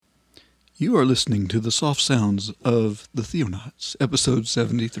You are listening to the soft sounds of the Theonauts, episode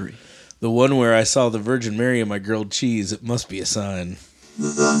 73. The one where I saw the Virgin Mary in my grilled cheese. It must be a sign.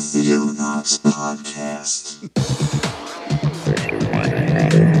 The Theonauts Podcast.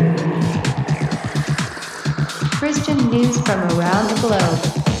 Christian news from around the globe.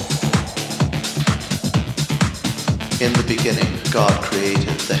 In the beginning, God created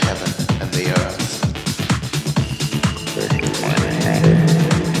the heaven and the earth.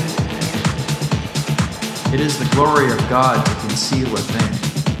 It is the glory of God to conceal a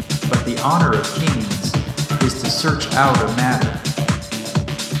thing, but the honor of kings is to search out a matter.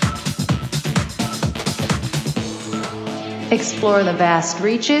 Explore the vast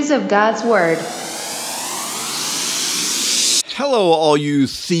reaches of God's Word. Hello, all you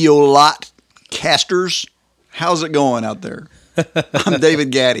Theolot casters. How's it going out there? I'm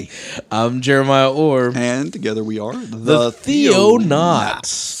David Gaddy. I'm Jeremiah Orr. And together we are The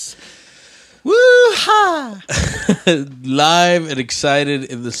Theonauts. Woo-ha! Live and excited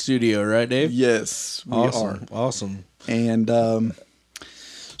in the studio, right, Dave? Yes, we are. Awesome. And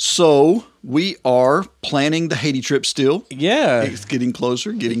so we are planning the Haiti trip still. Yeah. It's getting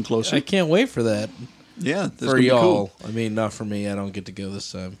closer. I can't wait for that. Yeah. That's For gonna be y'all. cool. I mean, not for me. I don't get to go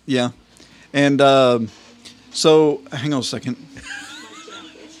this time. Yeah. And so, hang on a second.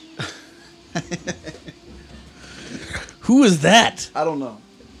 Who is that? I don't know.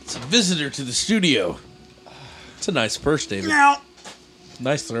 It's a visitor to the studio. It's a nice purse, David. Now,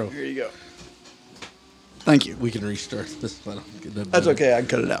 Nice throw. here you go. Thank you. We can restart this. I don't get that That's better. okay. I can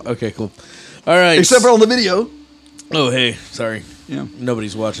cut it out. Okay, cool. All right. Except for on the video. Oh, hey. Sorry. Yeah.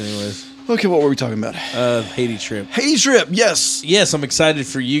 Nobody's watching anyways. Okay, what were we talking about? Haiti trip. Haiti trip. Yes. Yes, I'm excited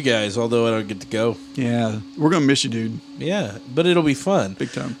for you guys, although I don't get to go. Yeah. We're going to miss you, dude. Yeah, but it'll be fun.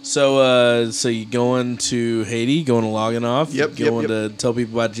 Big time. So you going to Haiti, going to Loganoff, Yep, going yep. to tell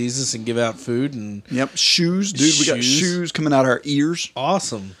people about Jesus and give out food and Yep. Shoes. Dude, we got Shoes. shoes coming out our ears.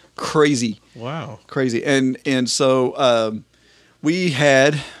 awesome. Crazy. Wow. Crazy. And so we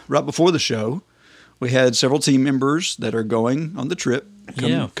had, right before the show, we had several team members that are going on the trip.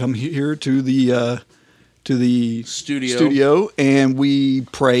 Come here to the Studio. and we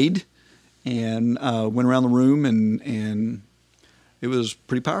prayed and went around the room and it was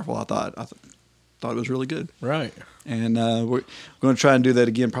pretty powerful. I thought it was really good. Right. And we're going to try and do that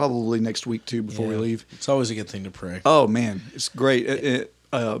again probably next week too before we Yeah. leave. It's always a good thing to pray. Oh man, it's great.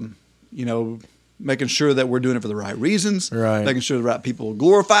 Making sure that we're doing it for the right reasons. Right. Making sure the right people are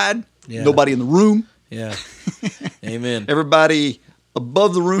glorified. Yeah. Nobody in the room. Yeah. Amen. Everybody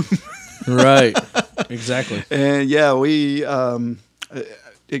above the room. Right. Exactly. And yeah, we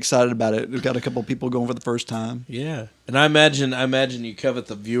excited about it. We've got a couple people going for the first time. Yeah. And I imagine you covet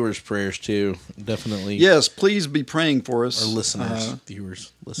the viewers' prayers too. Definitely. Yes, please be praying for us. Or listeners.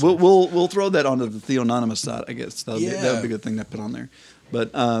 Viewers. Listeners. We'll throw that onto the Theononymous side, I guess. That would Yeah. be a good thing to put on there.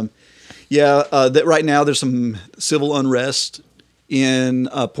 But that right now there's some civil unrest in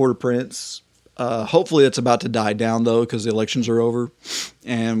Port-au-Prince. Hopefully it's about to die down though, because the elections are over,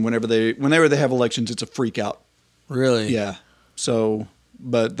 and whenever they have elections, it's a freak out. Really? Yeah. So,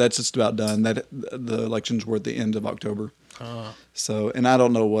 but that's just about done. That the elections were at the end of October. So, and I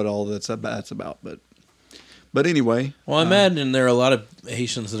don't know what all that's about, but anyway. Well, I imagine there are a lot of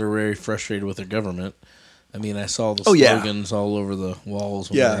Haitians that are very frustrated with their government. I mean, I saw the Oh, yeah. slogans all over the walls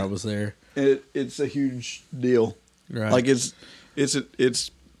when Yeah. I was there. It's a huge deal. Right. Like it's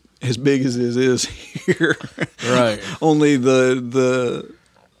as big as it is here. Right. Only the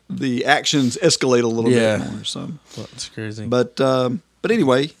actions escalate a little Yeah. bit more. So, Well, it's crazy. but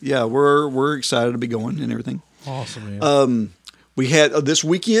anyway, yeah, we're excited to be going and everything. Awesome, man. We had this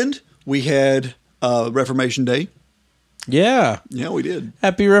weekend. We had Reformation Day. Yeah. Yeah, we did.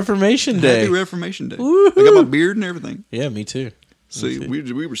 Happy Reformation Day. Happy Reformation Day. Woo-hoo. I got my beard and everything. Yeah, me too. See,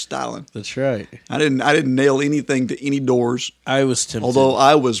 we were styling. That's right. I didn't nail anything to any doors. I was tempted. Although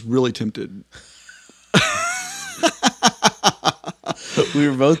I was really tempted. we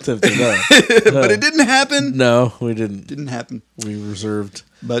were both tempted. But it didn't happen. No, we didn't. Didn't happen. We reserved.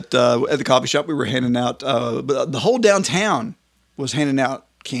 But at the coffee shop, we were handing out. But the whole downtown was handing out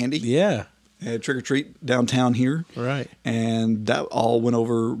candy. Yeah. Had trick or treat downtown here, Right. and that all went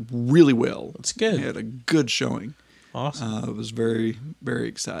over really well. That's good. We had a good showing. Awesome. It was very, very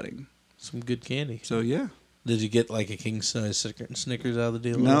exciting. Some good candy. So yeah. Did you get like a king size Snickers out of the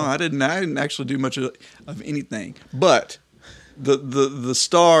deal? No, I didn't actually do much of anything. But the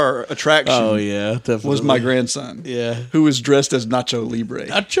star attraction. Oh yeah, definitely. was my grandson. Yeah. Who was dressed as Nacho Libre.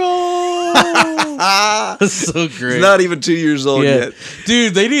 Nacho. That's so great. He's not even 2 years old yet.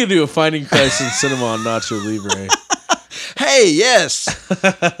 Dude, they need to do a Finding Christ in Cinema on Nacho Libre. Hey, yes.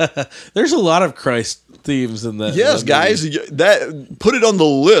 There's a lot of Christ themes in that. Yes, in that guys. movie. That put it on the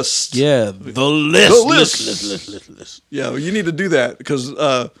list. Yeah, the list. The list. Yeah, you need to do that because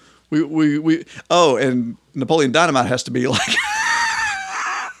we oh, and Napoleon Dynamite has to be like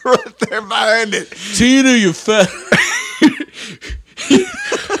right there behind it. Tina, you fat.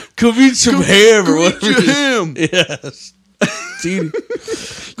 Come eat some ham or Eat whatever. your ham. Yes. Tina,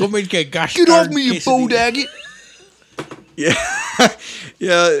 go make that gosh. Get off darn me, you quesadilla. bodaggit. Yeah,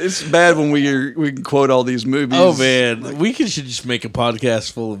 yeah. It's bad when we can quote all these movies. Oh man, we should just make a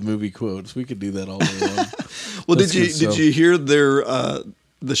podcast full of movie quotes. We could do that all day long. Well, That's good did stuff. you hear their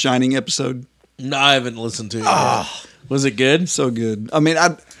The Shining episode? No, I haven't listened to it. Yet. Was it good? So good. I mean,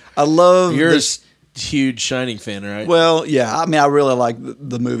 I love You're this. a huge Shining fan, right? Well, yeah. I mean, I really like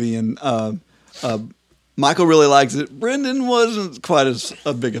the movie, and Michael really likes it. Brendan wasn't quite as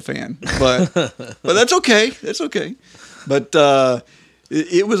big a fan, but that's okay. That's okay. But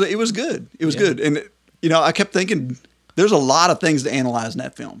it was good. It was good, and I kept thinking there's a lot of things to analyze in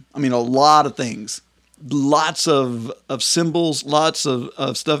that film. I mean, a lot of things, lots of symbols, lots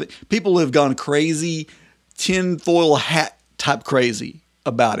of stuff. People have gone crazy, tinfoil hat type crazy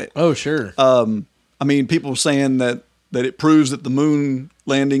about it. Oh, sure. I mean, people were saying that it proves that the moon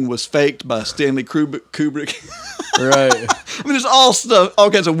landing was faked by Stanley Kubrick. Right. I mean, there's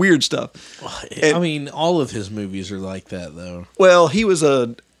all kinds of weird stuff. I mean, all of his movies are like that, though. Well, he was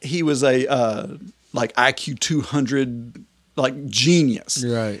a like IQ 200 like genius.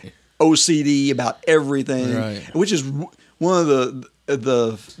 Right. OCD about everything. Right. Which is one of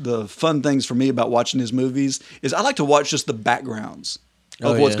the fun things for me about watching his movies is I like to watch just the backgrounds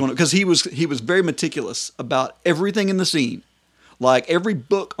of what's going on because he was very meticulous about everything in the scene. Like every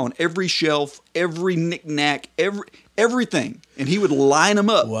book on every shelf, every knick-knack, everything. And he would line them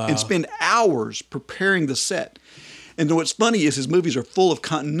up and spend hours preparing the set. And what's funny is his movies are full of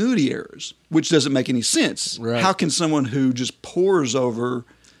continuity errors, which doesn't make any sense. Right. How can someone who just pores over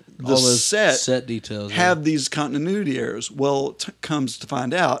the All those set details have these continuity errors? Well, comes to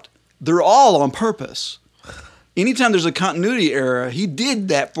find out, they're all on purpose. Anytime there's a continuity error, he did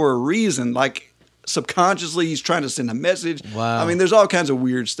that for a reason. Like, subconsciously he's trying to send a message. Wow. I mean, there's all kinds of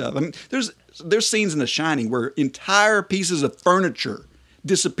weird stuff. I mean, there's scenes in The Shining where entire pieces of furniture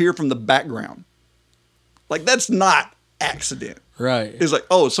disappear from the background. Like, that's not accident. Right. It's like,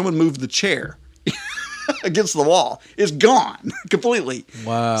 oh, someone moved the chair against the wall. It's gone completely.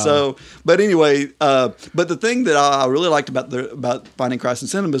 Wow. So, but anyway, but the thing that I really liked about Finding Christ in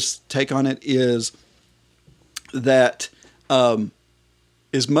Cinema's take on it is that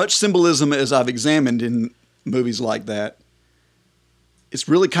as much symbolism as I've examined in movies like that, it's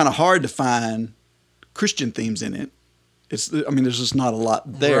really kind of hard to find Christian themes in it. There's just not a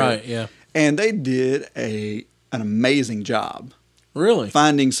lot there. Right, yeah. And they did an amazing job Really?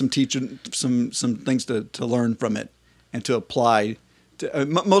 finding some things to learn from it and to apply.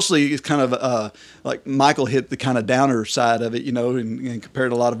 Mostly it's kind of like Michael hit the kind of downer side of it, and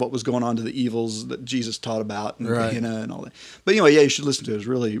compared a lot of what was going on to the evils that Jesus taught about and Right. Gehenna and all that. But anyway, yeah, you should listen to it. It's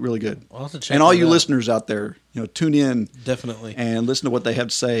really, really good. I'll have to check And all that you out. listeners out there, tune in Definitely. and listen to what they have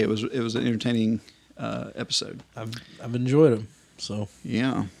to say. It was an entertaining episode. I've enjoyed them. So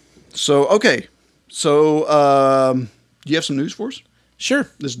Yeah. So okay. So do you have some news for us? sure.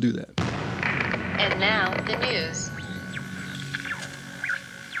 Let's do that. And now, the news.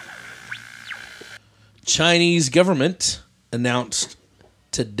 Chinese government announced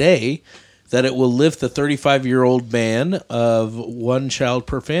today that it will lift the 35-year-old ban of one child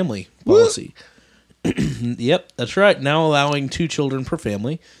per family policy. Yep, that's right. Now allowing 2 children per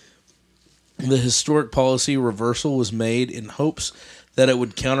family. The historic policy reversal was made in hopes that it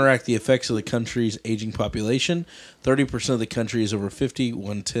would counteract the effects of the country's aging population. 30% of the country is over 50,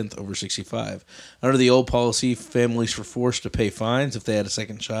 1/10 over 65. Under the old policy, families were forced to pay fines if they had a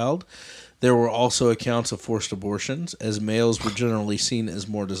second child. There were also accounts of forced abortions. As males were generally seen as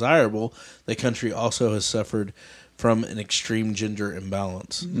more desirable, the country also has suffered from an extreme gender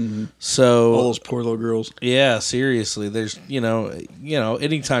imbalance. Mm-hmm. So, All those poor little girls. yeah, seriously, there's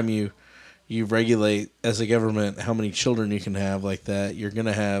anytime you regulate as a government how many children you can have like that, you're going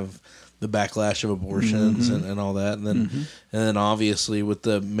to have the backlash of abortions and all that, and then obviously with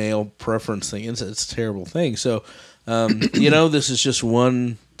the male preference thing, it's a terrible thing. So, this is just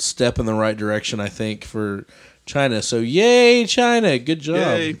one step in the right direction, I think, for China. So, yay, China! Good job.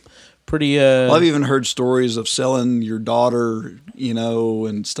 Yay. Pretty. Well, I've even heard stories of selling your daughter,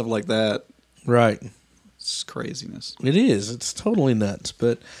 and stuff like that. Right. It's craziness. It is. It's totally nuts.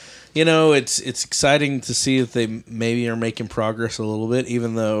 But, it's exciting to see that they maybe are making progress a little bit,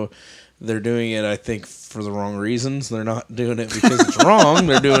 even though they're doing it, I think, for the wrong reasons. They're not doing it because it's wrong.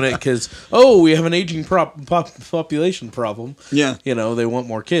 They're doing it because, we have an aging population problem. Yeah. They want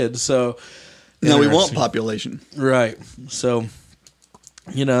more kids. So, No, we want population. right. So,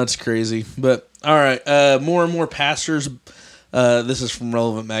 it's crazy. But, all right. More and more pastors, this is from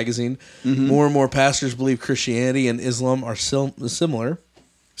Relevant Magazine. Mm-hmm. More and more pastors believe Christianity and Islam are similar.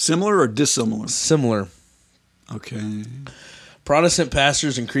 Similar or dissimilar? Similar. Okay. Protestant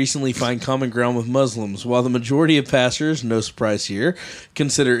pastors increasingly find common ground with Muslims, while the majority of pastors, no surprise here,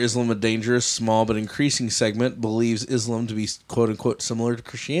 consider Islam a dangerous, small but increasing segment believes Islam to be quote-unquote similar to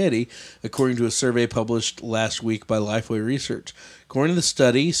Christianity, according to a survey published last week by Lifeway Research. According to the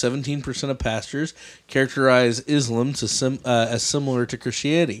study, 17% of pastors characterize Islam as similar to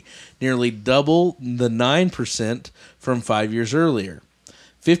Christianity, nearly double the 9% from 5 years earlier.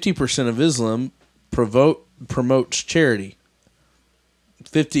 50% of Islam promotes charity.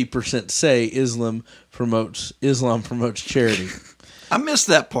 50% say Islam promotes charity. I missed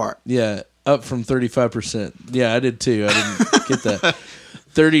that part. Yeah, up from 35%. Yeah, I did too. I didn't get that.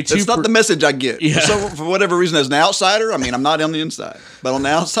 32. That's not the message I get. Yeah. So for whatever reason, as an outsider, I'm not on the inside, but on the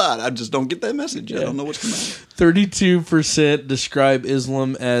outside, I just don't get that message. I don't know what's going on. 32% describe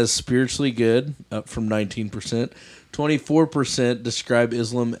Islam as spiritually good, up from 19%. 24% describe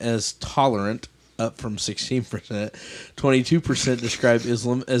Islam as tolerant, up from 16%. 22% describe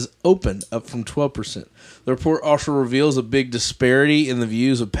Islam as open, up from 12%. The report also reveals a big disparity in the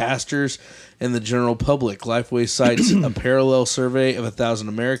views of pastors and the general public. Lifeway cites a parallel survey of 1,000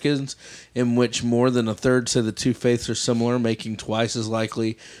 Americans in which more than a third say the two faiths are similar, making twice as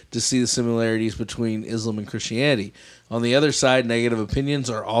likely to see the similarities between Islam and Christianity. On the other side, negative opinions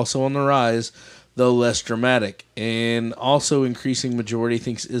are also on the rise, though less dramatic. And also increasing majority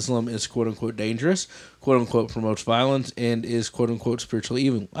thinks Islam is quote-unquote dangerous, quote-unquote promotes violence, and is quote-unquote spiritually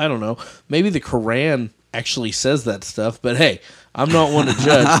evil. I don't know. Maybe the Quran actually says that stuff, but hey, I'm not one to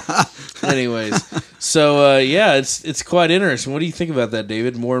judge. Anyways, so it's quite interesting. What do you think about that,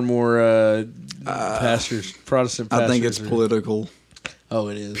 David? More and more pastors, Protestant pastors. I think it's political. Oh,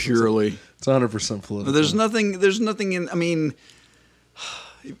 it is. Purely. It's 100% political. But there's nothing in,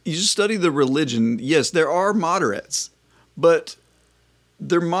 you just study the religion. Yes, there are moderates, but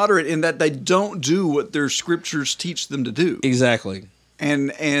they're moderate in that they don't do what their scriptures teach them to do. Exactly.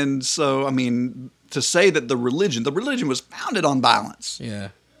 And so, to say that the religion was founded on violence. Yeah.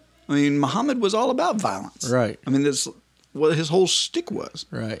 Muhammad was all about violence. Right. That's what his whole shtick was.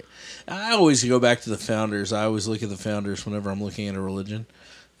 Right. I always go back to the founders. I always look at the founders whenever I'm looking at a religion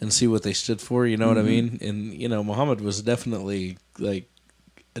and see what they stood for. You know what I mean? And, Muhammad was definitely like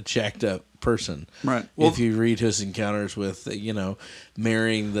a jacked up person. Right. If you read his encounters with,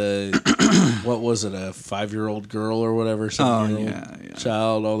 marrying the, what was it, a 5-year-old girl or whatever, 7-year-old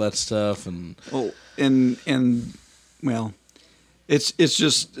child, all that stuff. And it's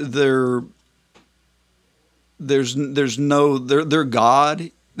just their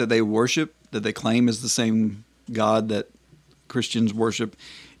God that they worship, that they claim is the same God that Christians worship,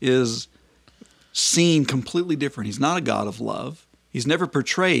 is seen completely different. He's not a God of love. He's never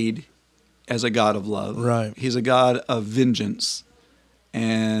portrayed as a God of love. Right. He's a God of vengeance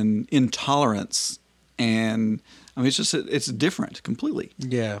and intolerance. And it's different completely.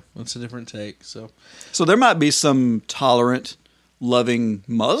 Yeah, it's a different take. So there might be some tolerant, loving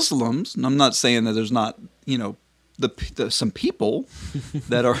Muslims. And I'm not saying that there's not, some people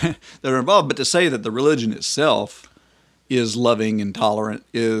that are involved, but to say that the religion itself is loving and tolerant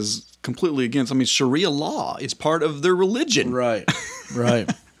is completely against. Sharia law is part of their religion. Right.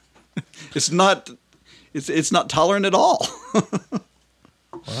 It's not tolerant at all.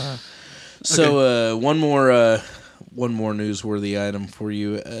 Wow. So one more newsworthy item for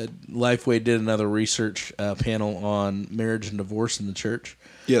you. Lifeway did another research panel on marriage and divorce in the church.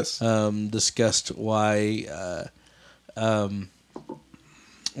 Yes. Discussed why.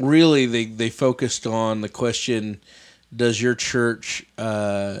 Really, they focused on the question: does your church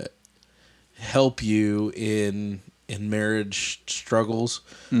help you in marriage struggles?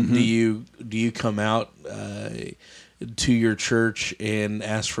 Mm-hmm. Do you come out to your church and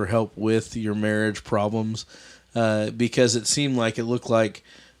ask for help with your marriage problems? Because it seemed like it looked like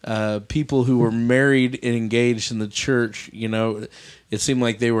people who were married and engaged in the church, it seemed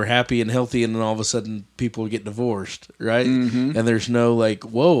like they were happy and healthy, and then all of a sudden people get divorced, right? Mm-hmm. And there's no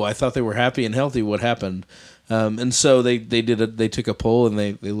whoa, I thought they were happy and healthy. What happened? And so they took a poll and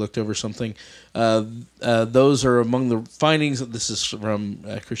they looked over something. Those are among the findings. This is from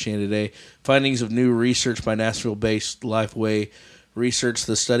Christianity Today. Findings of new research by Nashville-based Lifeway Research,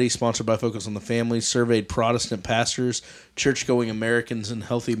 the study, sponsored by Focus on the Family, surveyed Protestant pastors, church-going Americans in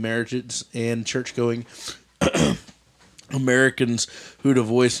healthy marriages, and church-going Americans who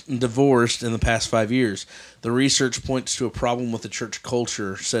divorced in the past 5 years. The research points to a problem with the church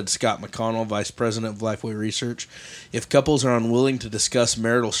culture, said Scott McConnell, Vice President of Lifeway Research. If couples are unwilling to discuss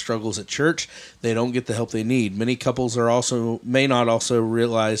marital struggles at church, they don't get the help they need. Many couples may not also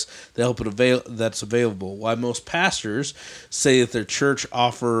realize the help that's available. While most pastors say that their churches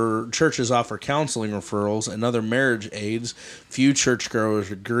offer counseling referrals and other marriage aids, few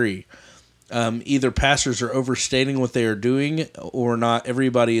churchgoers agree. Either pastors are overstating what they are doing or not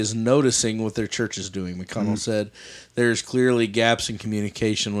everybody is noticing what their church is doing. McConnell said there's clearly gaps in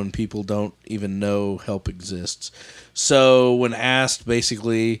communication when people don't even know help exists. So when asked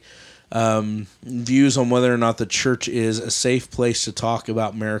basically views on whether or not the church is a safe place to talk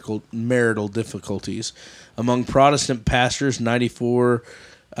about marital difficulties, among Protestant pastors, 94%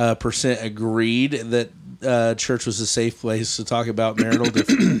 agreed that church was a safe place to talk about marital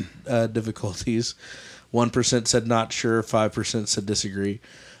difficulties. 1% said not sure, 5% said disagree.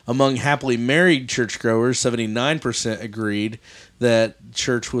 Among happily married churchgoers, 79% agreed that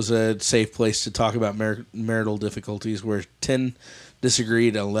church was a safe place to talk about marital difficulties, where 10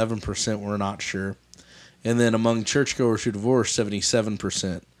 disagreed, 11% were not sure. And then among churchgoers who divorced,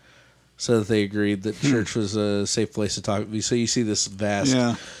 77% said that they agreed that church was a safe place to talk. So you see this vast...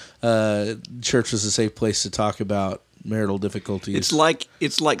 Yeah. Church was a safe place to talk about marital difficulties. It's like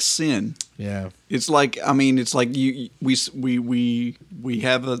sin. Yeah. It's like we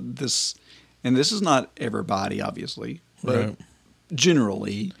have this, and this is not everybody, obviously, but Right.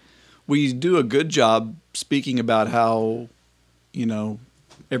 generally, we do a good job speaking about how,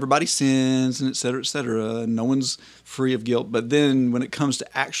 everybody sins and et cetera, and no one's free of guilt. But then when it comes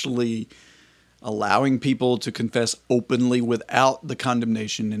to actually allowing people to confess openly without the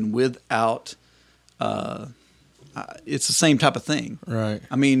condemnation and without, it's the same type of thing. Right.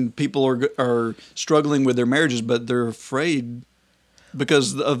 I mean, people are struggling with their marriages, but they're afraid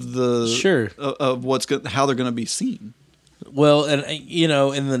because of the of how they're going to be seen. Well, and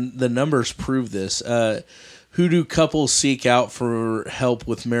and the numbers prove this. Who do couples seek out for help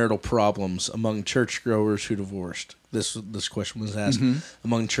with marital problems among churchgoers who divorced? This question was asked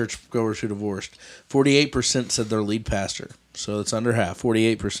among churchgoers who divorced. 48% said their lead pastor, so it's under half.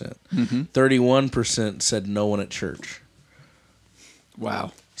 48%. 31% said no one at church.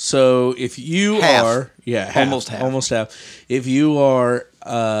 Wow. So if you Half. are, Almost half. almost half. If you are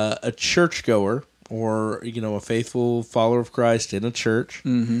a churchgoer or a faithful follower of Christ in a church,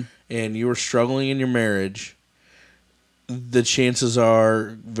 and you are struggling in your marriage, the chances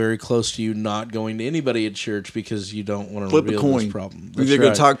are very close to you not going to anybody at church because you don't want to Flip a reveal coin. this problem. You're either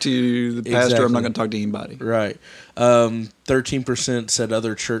going to talk to the pastor, or Exactly. I'm not going to talk to anybody. Right. 13% said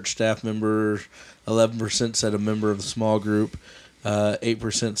other church staff members. 11% said a member of the small group.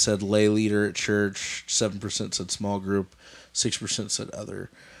 8% said lay leader at church. 7% said small group. 6% said other.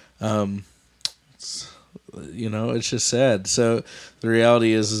 It's just sad. So the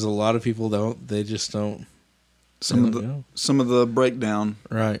reality is a lot of people don't. They just don't. Some know. of the breakdown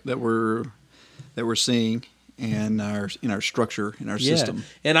Right. that we're seeing in our structure, in our system.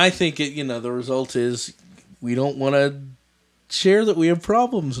 And I think the result is we don't want to share that we have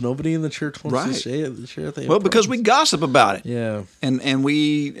problems. Nobody in the church wants Right. to share that they have Well, because we problems. gossip about it. Yeah. And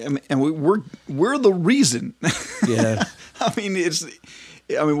we're the reason. Yeah. I mean,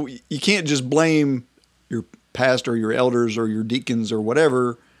 you can't just blame your pastor, your elders, or your deacons, or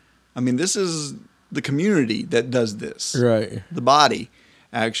whatever. I mean, this is the community that does this. Right. The body,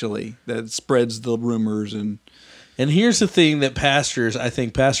 actually, that spreads the rumors and. And here's the thing that I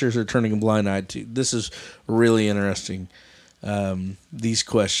think pastors are turning a blind eye to. This is really interesting. These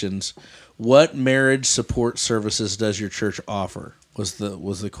questions. What marriage support services does your church offer? Was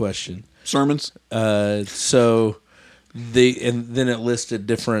the question. Sermons. And then it listed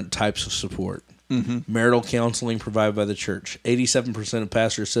different types of support. Marital counseling provided by the church. 87% of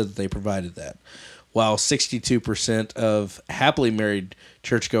pastors said that they provided that, while 62% of happily married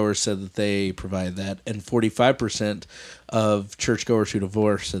churchgoers said that they provided that, and 45% of churchgoers who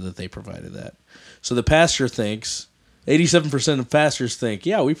divorced said that they provided that. So the pastor thinks, 87% of pastors think,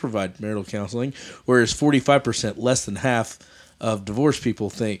 yeah, we provide marital counseling, whereas 45%, less than half of divorced people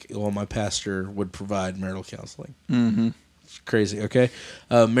think, well, my pastor would provide marital counseling. Mm-hmm. It's crazy, okay?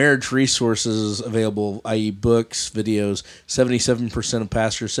 Marriage resources available, i.e. books, videos, 77% of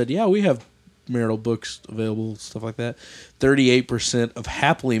pastors said, yeah, we have marital books available, stuff like that. 38% of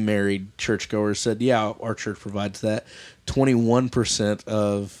happily married churchgoers said, yeah, our church provides that. 21%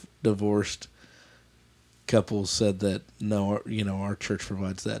 of divorced couples said that no, our church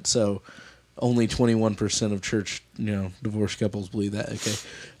provides that. So only 21% of church, divorced couples believe that. Okay.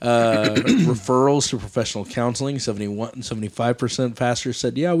 Referrals to professional counseling, 75% pastors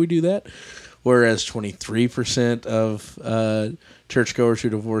said, yeah, we do that. Whereas 23% of churchgoers who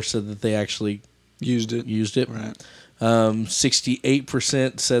divorced said that they actually Used it. Right.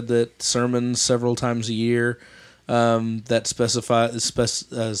 68% said that sermons several times a year that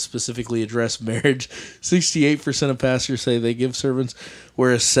specifically address marriage. 68% of pastors say they give sermons,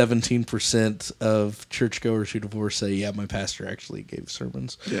 whereas 17% of churchgoers who divorce say, yeah, my pastor actually gave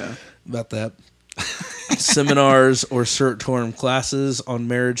sermons. Yeah. About that. Seminars or cert-term classes on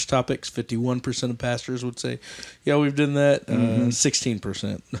marriage topics, 51% of pastors would say, yeah, we've done that.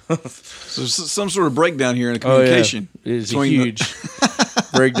 16%. So some sort of breakdown here in the communication. Oh, yeah. It's a huge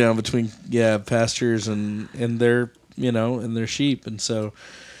breakdown between pastors and their and their sheep. And so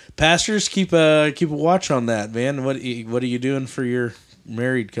pastors keep a watch on that, man. What are you doing for your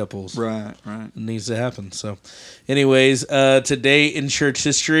married couples? Right. It needs to happen. So anyways, today in church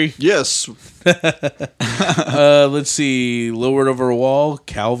history. Yes. Let's see. Lowered over a wall,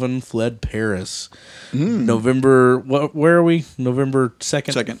 Calvin fled Paris. November, where are we? November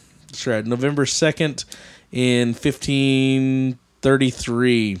 2nd? 2nd. That's right. November 2nd in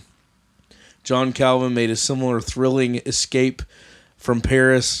 1533. John Calvin made a similar thrilling escape from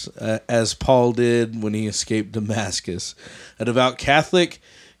Paris as Paul did when he escaped Damascus. A devout Catholic,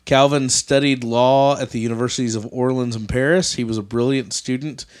 Calvin studied law at the universities of Orleans and Paris. He was a brilliant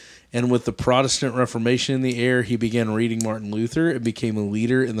student, and with the Protestant Reformation in the air, he began reading Martin Luther and became a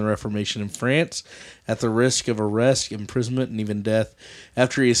leader in the Reformation in France at the risk of arrest, imprisonment, and even death.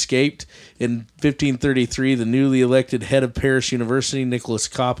 After he escaped in 1533, the newly elected head of Paris University, Nicolas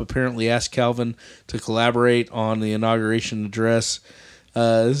Cop, apparently asked Calvin to collaborate on the inauguration address.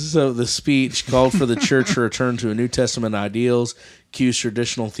 So the speech called for the church to return to a New Testament ideals, accused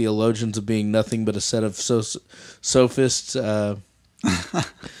traditional theologians of being nothing but a set of sophists.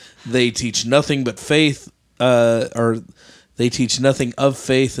 They teach nothing but faith, or they teach nothing of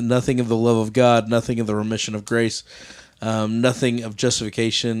faith and nothing of the love of God, nothing of the remission of grace, nothing of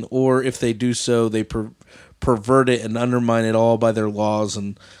justification, or if they do so, they pervert it and undermine it all by their laws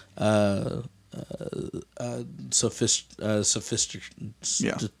and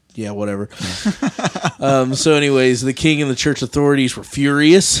whatever. So anyways, the king and the church authorities were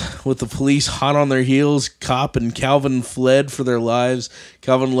furious, with the police hot on their heels. Cop and Calvin fled for their lives.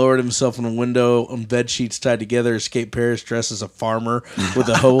 Calvin lowered himself in a window on bed sheets tied together, escaped Paris dressed as a farmer with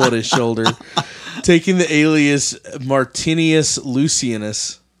a hoe on his shoulder, taking the alias Martinius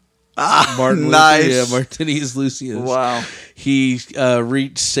Lucianus. Nice. Martinius Lucianus. Wow. He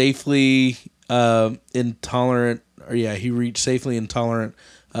reached safely intolerant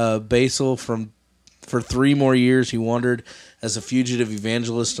Basel for 3 more years. He wandered as a fugitive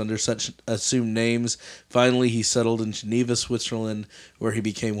evangelist under such assumed names. Finally, he settled in Geneva, Switzerland, where he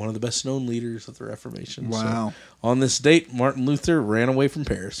became one of the best-known leaders of the Reformation. Wow. So, on this date, Martin Luther ran away from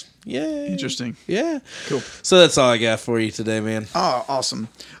Paris. Yay. Interesting. Yeah. Cool. So that's all I got for you today, man. Oh, awesome.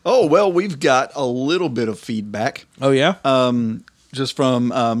 Oh, well, we've got a little bit of feedback. Oh, yeah? Just from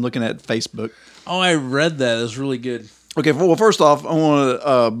looking at Facebook. Oh, I read that. It was really good. Okay, well, first off, I want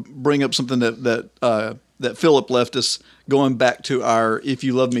to bring up something that Philip left us, going back to our "If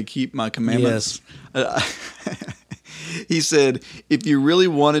you love me, keep my commandments." Yes. He said, "If you really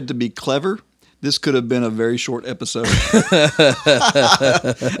wanted to be clever, this could have been a very short episode." I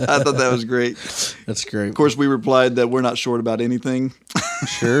thought that was great. That's great. Of course, we replied that we're not short about anything.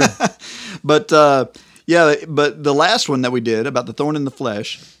 Sure. But the last one that we did about the thorn in the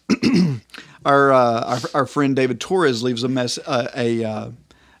flesh. Our friend David Torres leaves a message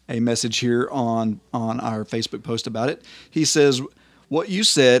here on our Facebook post about it. He says, "What you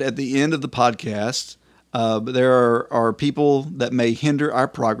said at the end of the podcast, there are people that may hinder our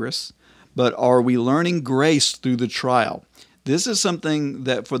progress, but are we learning grace through the trial? This is something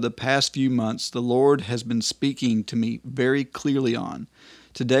that for the past few months the Lord has been speaking to me very clearly on.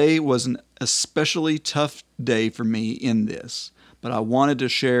 Today was an especially tough day for me in this. But I wanted to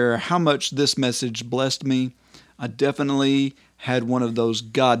share how much this message blessed me. I definitely had one of those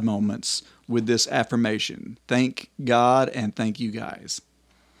God moments with this affirmation. Thank God and thank you guys."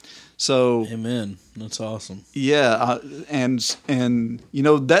 So, amen. That's awesome. Yeah, and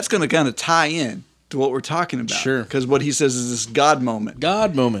that's going to kind of tie in to what we're talking about. Sure. Because what he says is this God moment.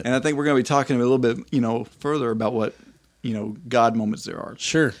 God moment. And I think we're going to be talking a little bit, further about what, God moments there are.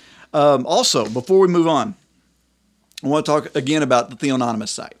 Sure. Also, before we move on, I want to talk again about the Theononymous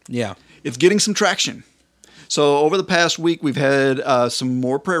site. Yeah. It's getting some traction. So over the past week, we've had some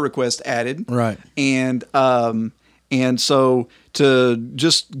more prayer requests added. Right. And so to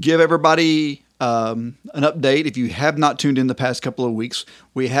just give everybody an update, if you have not tuned in the past couple of weeks,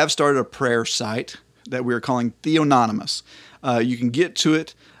 we have started a prayer site that we are calling Theononymous. You can get to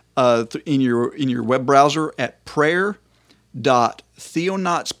it in your web browser at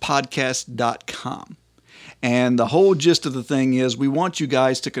prayer.theonotspodcast.com. And the whole gist of the thing is we want you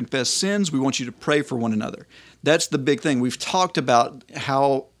guys to confess sins. We want you to pray for one another. That's the big thing. We've talked about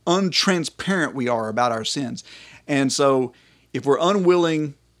how untransparent we are about our sins. And so if we're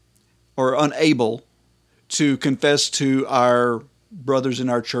unwilling or unable to confess to our brothers in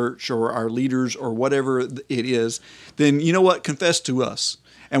our church or our leaders or whatever it is, then you know what? Confess to us.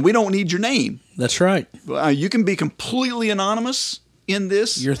 And we don't need your name. That's right. You can be completely anonymous in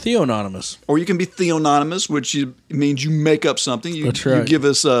this. You're Theononymous. Or you can be Theononymous, which means you make up something. That's right. You give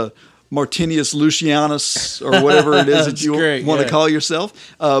us a Martinius Lucianus or whatever it is that you want to call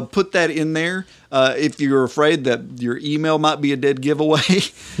yourself. Put that in there. If you're afraid that your email might be a dead giveaway,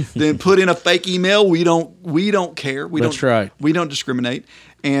 then put in a fake email. We don't care. That's right. We don't discriminate.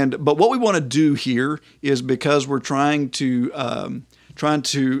 But what we want to do here is, because we're trying to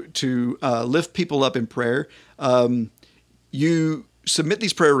lift people up in prayer. You submit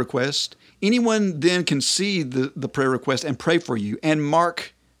these prayer requests. Anyone then can see the prayer request and pray for you and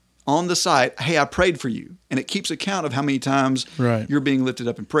mark on the site, hey, I prayed for you. And it keeps account of how many times you're being lifted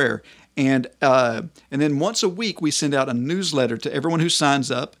up in prayer. And then once a week, we send out a newsletter to everyone who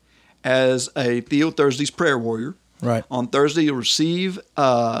signs up as a Theo Thursdays prayer warrior. Right. On Thursday, you'll receive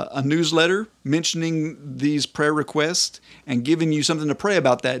a newsletter mentioning these prayer requests and giving you something to pray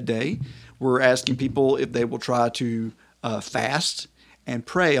about that day. We're asking people if they will try to fast and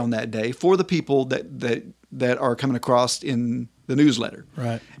pray on that day for the people that are coming across in the newsletter.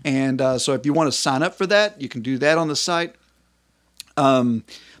 Right. And so if you want to sign up for that, you can do that on the site. But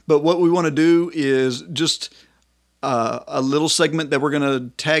what we want to do is just a little segment that we're going to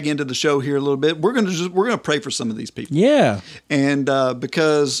tag into the show here a little bit. We're going to pray for some of these people. Yeah. And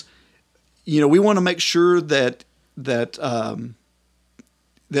because we want to make sure that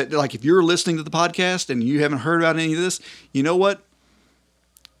like if you're listening to the podcast and you haven't heard about any of this, you know what?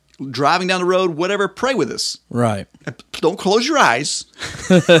 Driving down the road, whatever, pray with us. Right. Don't close your eyes.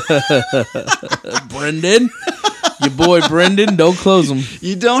 Brendan, your boy Brendan, don't close them.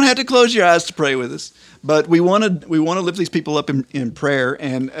 You don't have to close your eyes to pray with us, but we want to lift these people up in prayer.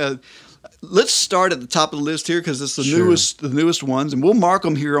 And let's start at the top of the list here because it's the newest ones, and we'll mark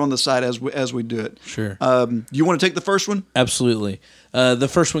them here on the site as we do it. Sure. You want to take the first one? Absolutely. The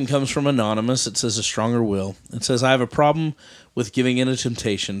first one comes from Anonymous. It says, a stronger will. It says, I have a problem with giving in to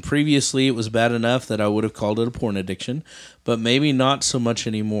temptation. Previously, it was bad enough that I would have called it a porn addiction, but maybe not so much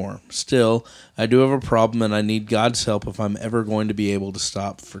anymore. Still, I do have a problem, and I need God's help if I'm ever going to be able to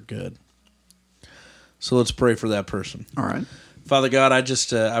stop for good. So let's pray for that person. All right. Father God, I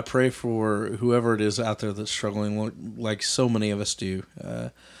just I pray for whoever it is out there that's struggling, like so many of us do,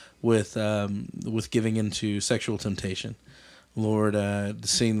 with giving into sexual temptation. Lord,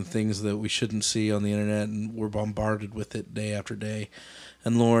 seeing the things that we shouldn't see on the internet, and we're bombarded with it day after day.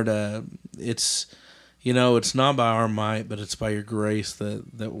 And Lord, it's not by our might, but it's by your grace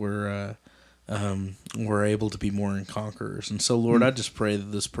that we're able to be more than conquerors. And so, Lord, I just pray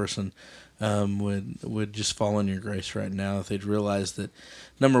that this person would just fall in your grace right now. If they'd realize that,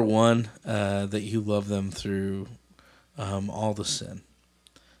 number one, that you love them through all the sin,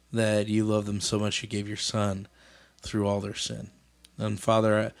 that you love them so much you gave your Son through all their sin. And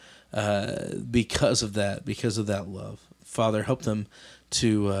Father, because of that love, Father, help them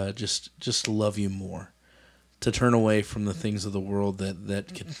to just love you more, to turn away from the things of the world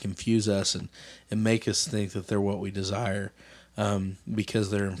that can confuse us and make us think that they're what we desire, because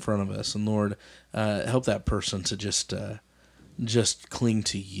they're in front of us. And Lord, help that person to just cling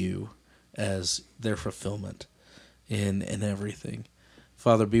to you as their fulfillment in everything.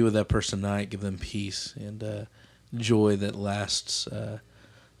 Father, be with that person tonight. Give them peace and joy that lasts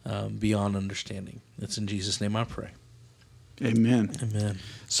beyond understanding. It's in Jesus' name I pray. Amen. Amen.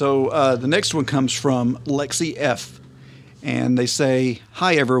 So the next one comes from Lexi F. And they say,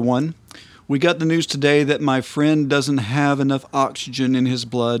 hi, everyone. We got the news today that my friend doesn't have enough oxygen in his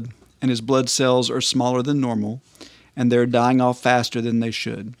blood, and his blood cells are smaller than normal, and they're dying off faster than they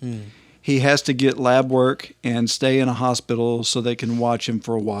should. He has to get lab work and stay in a hospital so they can watch him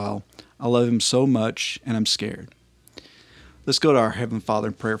for a while. I love him so much, and I'm scared. Let's go to our Heavenly Father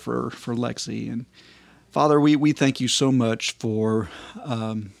in prayer for Lexi. And Father, we thank you so much for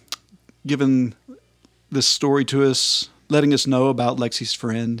giving this story to us, letting us know about Lexi's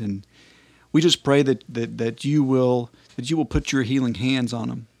friend. And we just pray that you will put your healing hands on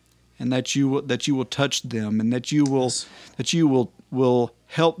them, and that you will touch them, and that you will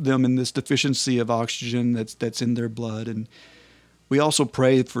help them in this deficiency of oxygen that's in their blood. And we also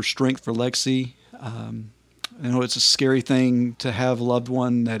pray for strength for Lexi. I know it's a scary thing to have a loved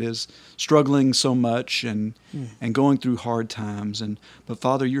one that is struggling so much and going through hard times. But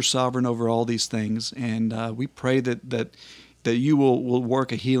Father, you're sovereign over all these things, and we pray that you will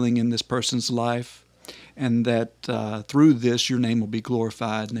work a healing in this person's life, and that through this your name will be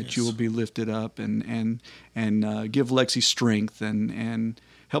glorified, and that you will be lifted up, and give Lexi strength and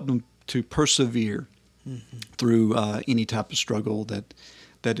help them to persevere through any type of struggle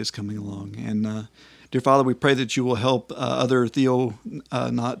that is coming along. And dear Father, we pray that you will help other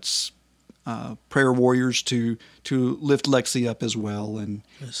Theo-Knots prayer warriors to lift Lexi up as well, and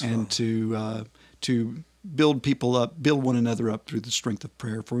to build people up, build one another up through the strength of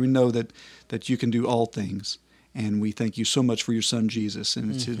prayer. For we know that you can do all things, and we thank you so much for your Son Jesus,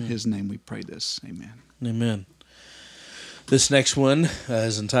 and it's in his name we pray this. Amen. Amen. This next one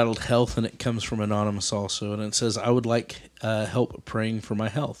is entitled Health, and it comes from Anonymous also, and it says, I would like help praying for my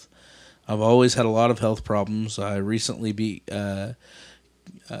health. I've always had a lot of health problems. I recently beat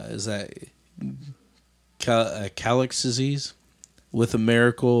Calyx disease with a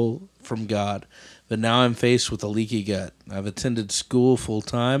miracle from God, but now I'm faced with a leaky gut. I've attended school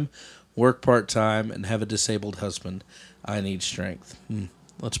full-time, work part-time, and have a disabled husband. I need strength.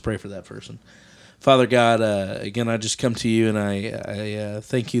 Let's pray for that person. Father God, again, I just come to you, and I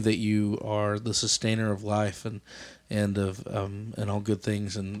thank you that you are the sustainer of life and of and all good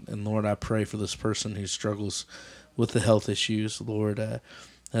things. And Lord, I pray for this person who struggles with the health issues. Lord,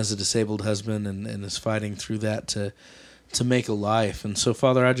 has a disabled husband and is fighting through that to make a life. And so,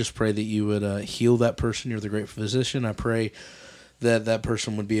 Father, I just pray that you would heal that person. You're the great physician. I pray that that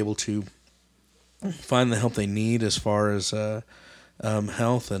person would be able to find the help they need as far as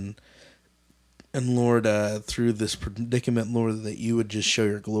health. And Lord, through this predicament, Lord, that you would just show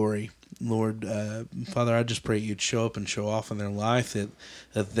your glory. Lord, Father, I just pray you'd show up and show off in their life,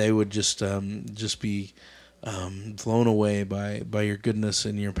 that they would just be blown away by your goodness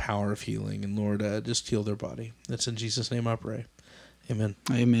and your power of healing. And Lord, just heal their body. That's in Jesus' name I pray. Amen.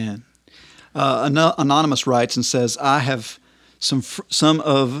 Amen. Anonymous writes and says, I have some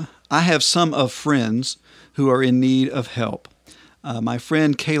of friends who are in need of help. My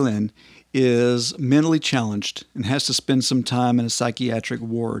friend Kaylin is mentally challenged and has to spend some time in a psychiatric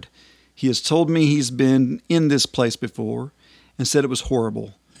ward. He has told me he's been in this place before and said it was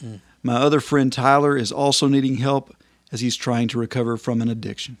horrible. My other friend Tyler is also needing help as he's trying to recover from an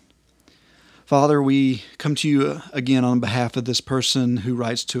addiction. Father, we come to you again on behalf of this person who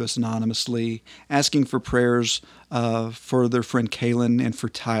writes to us anonymously, asking for prayers for their friend Kaylin and for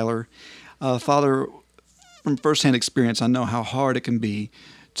Tyler. Father, from firsthand experience, I know how hard it can be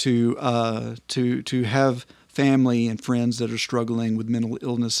to have family and friends that are struggling with mental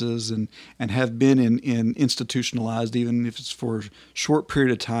illnesses and have been in institutionalized, even if it's for a short period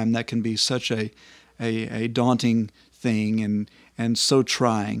of time. That can be such a daunting thing and so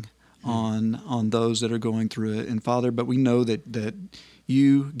trying on those that are going through it. And Father, but we know that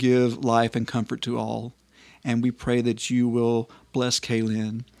you give life and comfort to all, and we pray that you will bless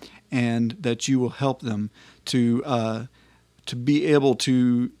Kaylin and that you will help them to be able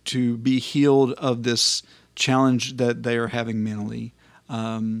to be healed of this challenge that they are having mentally.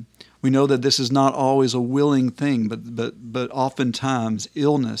 We know that this is not always a willing thing, but oftentimes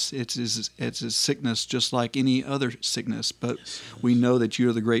illness, it's a sickness just like any other sickness. But we know that you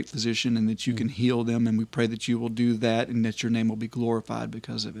are the great physician and that you can heal them, and we pray that you will do that and that your name will be glorified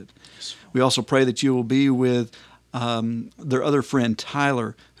because of it. We also pray that you will be with their other friend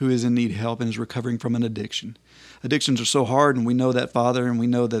Tyler, who is in need of help and is recovering from an addiction. Addictions are so hard, and we know that, Father, and we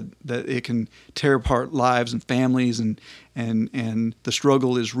know that it can tear apart lives and families, and the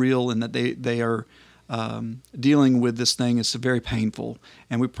struggle is real, and that they are dealing with this thing is very painful.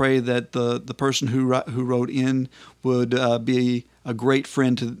 And we pray that the person who wrote in would be a great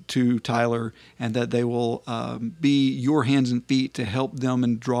friend to Tyler, and that they will be your hands and feet to help them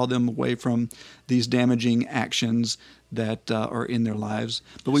and draw them away from these damaging actions that are in their lives.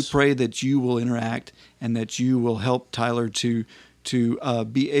 But we pray that you will interact and that you will help Tyler to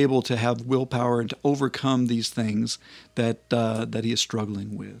be able to have willpower and to overcome these things that he is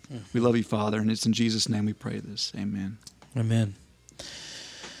struggling with. Mm-hmm. We love you, Father, and it's in Jesus' name we pray this. Amen. Amen.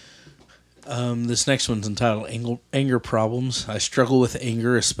 This next one's entitled Anger Problems. I struggle with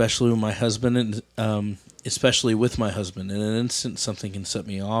anger, especially with my husband, and especially with my husband. In an instant, something can set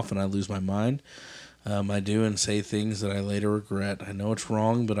me off, and I lose my mind. I do and say things that I later regret. I know it's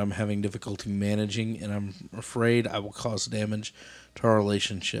wrong, but I'm having difficulty managing, and I'm afraid I will cause damage to our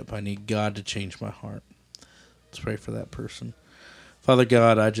relationship. I need God to change my heart. Let's pray for that person. Father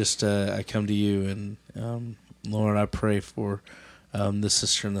God, I come to you, and Lord, I pray for this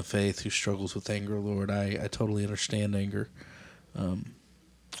sister in the faith who struggles with anger. Lord, I totally understand anger.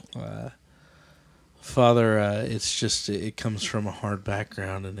 Father, it comes from a hard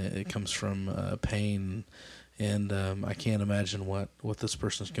background, and it comes from pain, and I can't imagine what this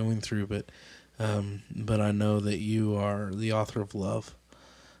person is going through, but I know that you are the author of love,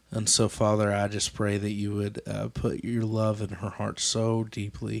 and so, Father, I just pray that you would put your love in her heart so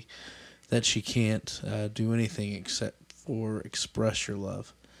deeply that she can't do anything except for express your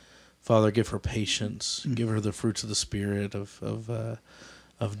love. Father, give her patience, give her the fruits of the Spirit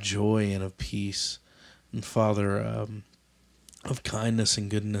of joy and of peace. And Father, of kindness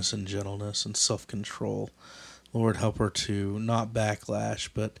and goodness and gentleness and self-control. Lord, help her to not backlash,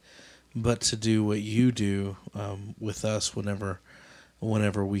 but to do what you do with us whenever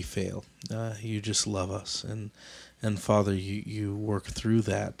we fail. You just love us, and Father, you work through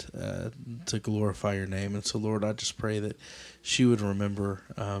that to glorify your name. And so, Lord, I just pray that she would remember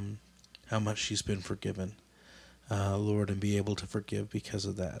how much she's been forgiven, Lord, and be able to forgive because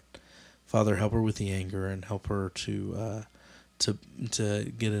of that. Father, help her with the anger and help her to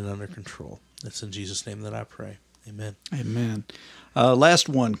get it under control. It's in Jesus' name that I pray. Amen. Amen. Last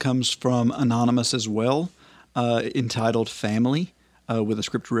one comes from Anonymous as well, entitled Family, with a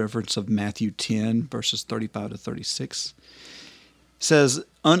scripture reference of Matthew 10, verses 35 to 36. It says,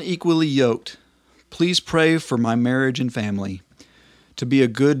 unequally yoked, please pray for my marriage and family. To be a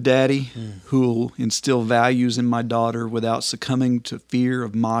good daddy who will instill values in my daughter without succumbing to fear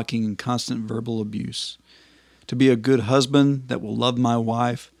of mocking and constant verbal abuse. To be a good husband that will love my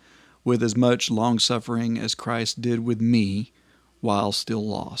wife with as much long-suffering as Christ did with me while still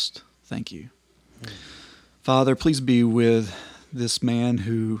lost. Thank you. Father, please be with this man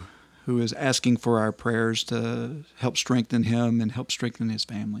who is asking for our prayers to help strengthen him and help strengthen his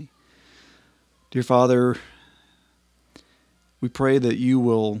family. Dear Father, we pray that you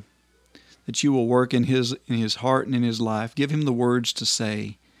will work in his heart and in his life. Give him the words to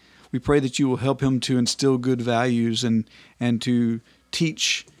say. We pray that you will help him to instill good values and to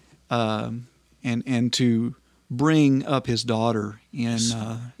teach and to bring up his daughter in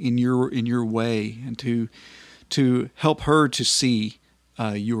your way, and to help her to see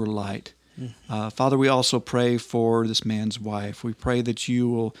your light. Father, we also pray for this man's wife. We pray that you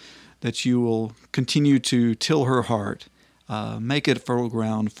will continue to till her heart. Make it fertile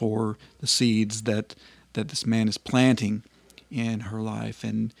ground for the seeds that this man is planting in her life.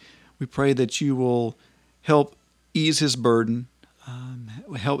 And we pray that you will help ease his burden,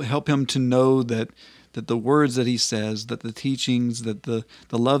 help him to know that the words that he says, that the teachings, that the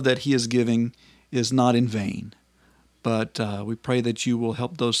love that he is giving is not in vain. But we pray that you will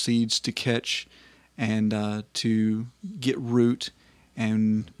help those seeds to catch and to get root.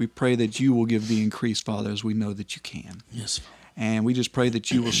 And we pray that you will give the increase, Father, as we know that you can. Yes, Father. And we just pray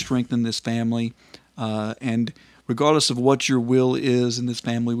that you will strengthen this family. And regardless of what your will is in this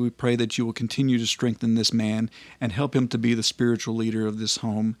family, we pray that you will continue to strengthen this man and help him to be the spiritual leader of this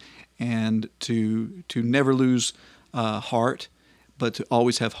home, and to never lose heart, but to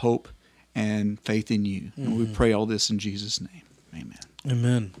always have hope and faith in you. Mm-hmm. And we pray all this in Jesus' name. Amen.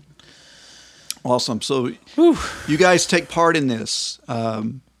 Amen. Awesome. So you guys take part in this.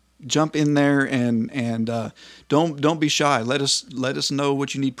 Jump in there and don't be shy. Let us know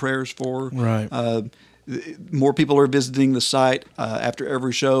what you need prayers for. Right. More people are visiting the site. After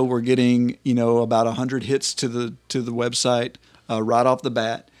every show, we're getting about 100 hits to the website right off the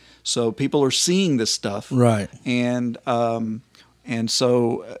bat. So people are seeing this stuff. Right. And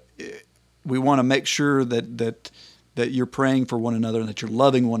so we want to make sure that you're praying for one another and that you're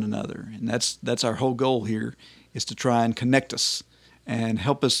loving one another. And that's our whole goal here, is to try and connect us and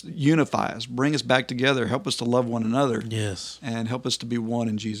help us unify us, bring us back together, help us to love one another. Yes. And help us to be one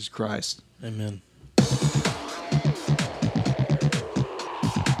in Jesus Christ. Amen.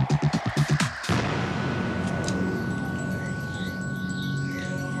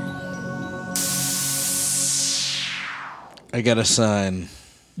 I got a sign.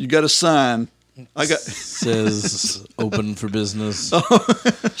 You got a sign. Says open for business. I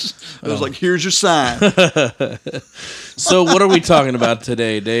was like, here's your sign. So what are we talking about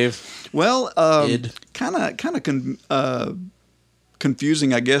today, Dave? Well, kind of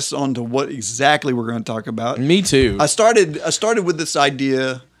confusing, I guess, onto what exactly we're going to talk about. Me too. I started with this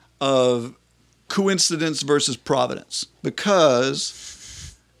idea of coincidence versus providence,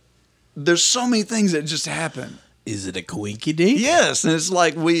 because there's so many things that just happen. Is it a coinky dink? Yes, and it's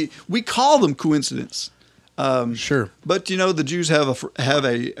like we call them coincidence. Sure. But the Jews have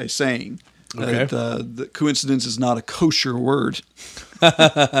a saying Okay. that coincidence is not a kosher word,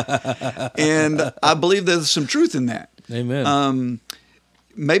 and I believe there's some truth in that. Amen.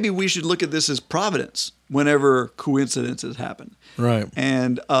 Maybe we should look at this as providence whenever coincidences happen. Right.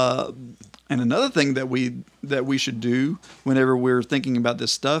 And another thing that we should do whenever we're thinking about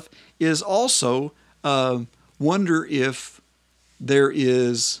this stuff is also wonder if there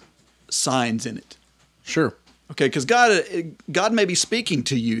is signs in it. Sure. Okay, because God may be speaking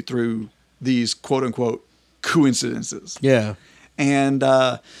to you through these quote unquote coincidences. Yeah. And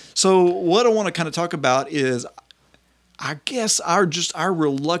so what I want to kind of talk about is, I guess, our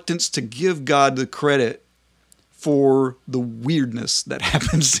reluctance to give God the credit for the weirdness that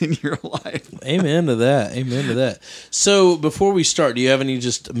happens in your life. Amen to that. Amen to that. So before we start, do you have any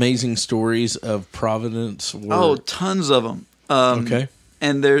just amazing stories of providence? Oh, tons of them. Okay.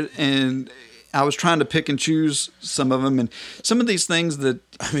 And I was trying to pick and choose some of them, and some of these things that,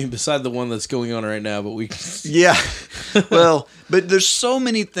 I mean, beside the one that's going on right now, but we. yeah, well, but there's so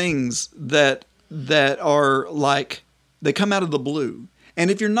many things that are like, they come out of the blue,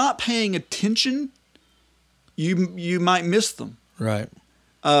 and if you're not paying attention, you might miss them. Right.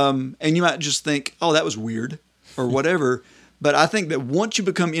 And you might just think, oh, that was weird or whatever. But I think that once you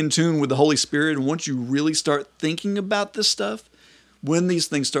become in tune with the Holy Spirit, and once you really start thinking about this stuff, when these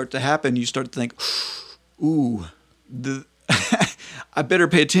things start to happen, you start to think, ooh, I better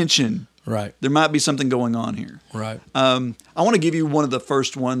pay attention. Right. There might be something going on here. Right. I want to give you one of the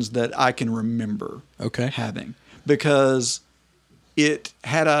first ones that I can remember having, because it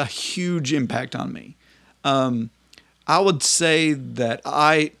had a huge impact on me. I would say that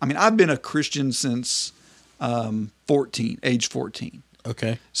I've been a Christian since age 14.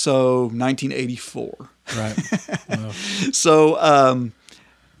 Okay. So 1984. Right. Wow. So,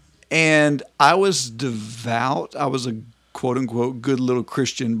 and I was devout. I was a quote unquote good little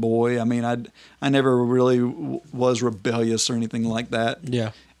Christian boy. I mean, I never really was rebellious or anything like that.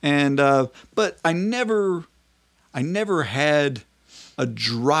 Yeah. And, but I never had a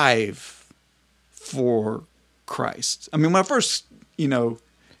drive for Christ. I mean, when I first,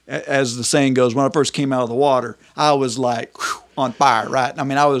 as the saying goes, when I first came out of the water, I was like on fire, right? I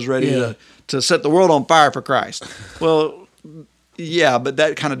mean, I was ready to set the world on fire for Christ. Well, yeah, but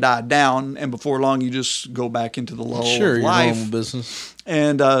that kind of died down, and before long, you just go back into the lull of life. Your normal business.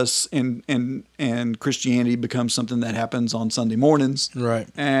 And Christianity becomes something that happens on Sunday mornings, right?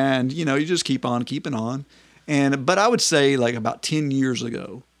 And you just keep on keeping on. But I would say, like, about 10 years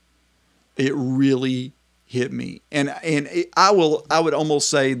ago, it really hit me, I would almost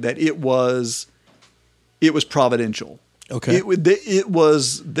say that it was providential. Okay.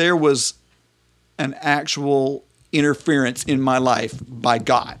 There was an actual interference in my life by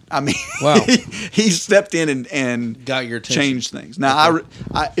God. I mean, wow. he stepped in and got your attention. Changed things. Now,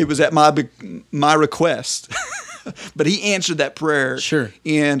 it was at my request, but he answered that prayer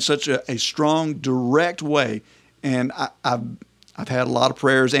in such a strong, direct way. And I've had a lot of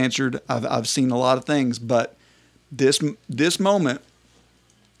prayers answered. I've seen a lot of things, but this moment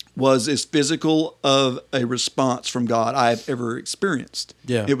was as physical of a response from God I've ever experienced.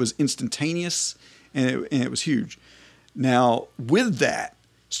 Yeah. It was instantaneous, and it was huge. Now, with that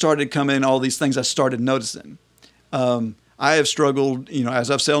started coming all these things I started noticing. I have struggled, as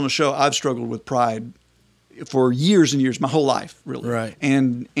I've said on the show, I've struggled with pride for years and years, my whole life, really. Right.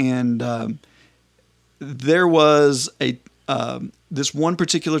 And there was this one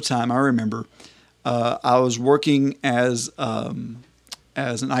particular time I remember. I was working as an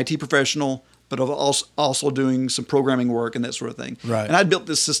IT professional, but I was also doing some programming work and that sort of thing. Right. And I'd built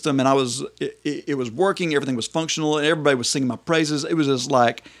this system, and it was working. Everything was functional, and everybody was singing my praises. It was just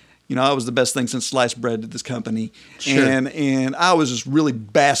like, I was the best thing since sliced bread at this company. Sure. And I was just really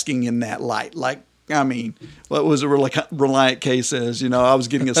basking in that light. Like, I mean, what was it Reliant K says? I was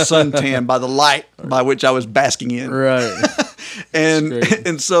getting a suntan by the light by which I was basking in. Right.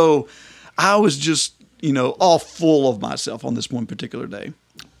 And so I was just, all full of myself on this one particular day.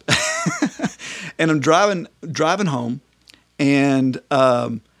 And I'm driving home, and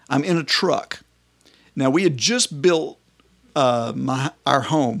I'm in a truck. Now, we had just built our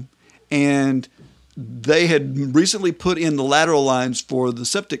home, and they had recently put in the lateral lines for the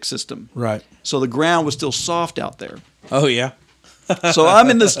septic system. Right. So the ground was still soft out there. Oh, yeah. So I'm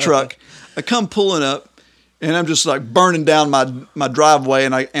in this truck. I come pulling up, and I'm just like burning down my driveway,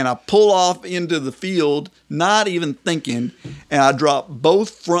 and I pull off into the field, not even thinking, and I drop both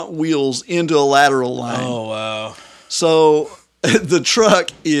front wheels into a lateral line. Oh, wow. So the truck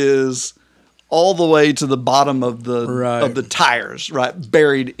is all the way to the bottom of the tires, right,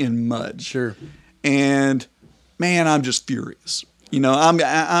 buried in mud. Sure. And man, I'm just furious.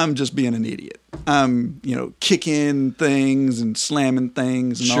 I'm just being an idiot. I'm kicking things and slamming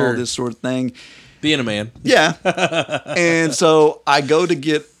things and all this sort of thing. Being a man. Yeah. And so I go to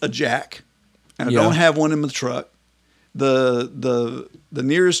get a jack, and I don't have one in the truck. The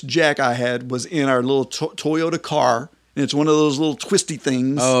nearest jack I had was in our little Toyota car, and it's one of those little twisty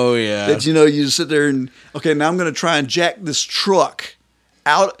things. Oh yeah. That you sit there and now I'm going to try and jack this truck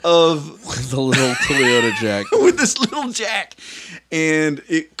out of the little Toyota jack with this little jack, and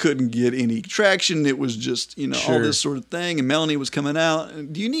it couldn't get any traction. It was just all this sort of thing. And Melanie was coming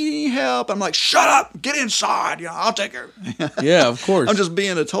out. Do you need any help? I'm like, shut up, get inside. I'll take her. Yeah, of course. I'm just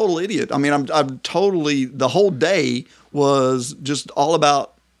being a total idiot. I mean, I'm totally. The whole day was just all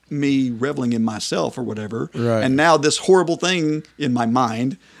about me reveling in myself or whatever. Right. And now this horrible thing in my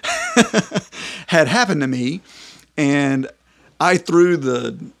mind had happened to me, and I threw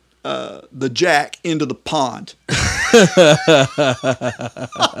the jack into the pond.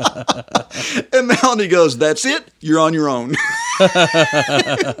 And Melanie goes, "That's it. You're on your own." Went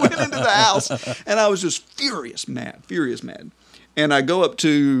into the house, and I was just furious mad. And I go up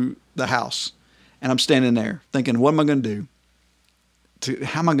to the house, and I'm standing there thinking, what am I going to do?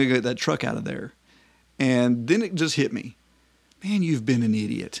 How am I going to get that truck out of there? And then it just hit me. Man, you've been an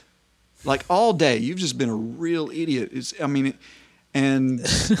idiot. Like all day, you've just been a real idiot. And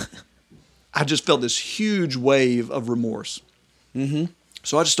I just felt this huge wave of remorse. Mm-hmm.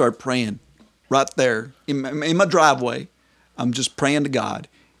 So I just started praying right there in my driveway. I'm just praying to God.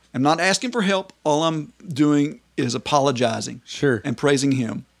 I'm not asking for help. All I'm doing is apologizing. Sure. And praising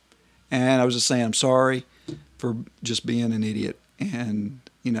Him. And I was just saying, I'm sorry for just being an idiot and,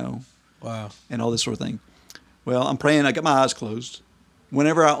 wow, and all this sort of thing. Well, I'm praying. I got my eyes closed.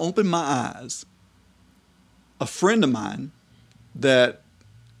 Whenever I opened my eyes, a friend of mine that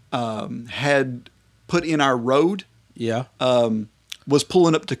had put in our road was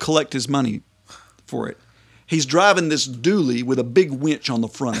pulling up to collect his money for it. He's driving this dually with a big winch on the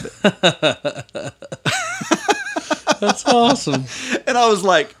front of it. That's awesome. And I was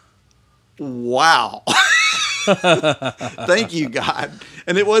like, wow. Thank you, God.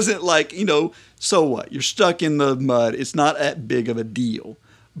 And it wasn't like, so what? You're stuck in the mud. It's not that big of a deal.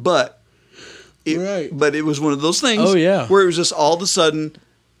 But it was one of those things where it was just all of a sudden,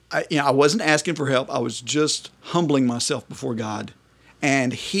 I wasn't asking for help. I was just humbling myself before God.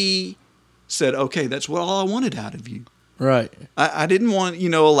 And He said, okay, that's all I wanted out of you. Right. I didn't want,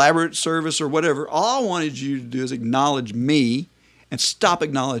 elaborate service or whatever. All I wanted you to do is acknowledge me and stop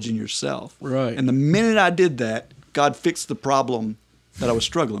acknowledging yourself. Right. And the minute I did that, God fixed the problem that I was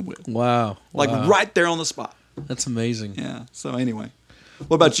struggling with. Wow. Like right there on the spot. That's amazing. Yeah. So anyway,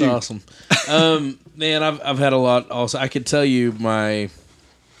 what about you? Awesome. Man, I've had a lot also. I could tell you my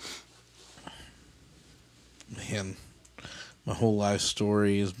whole life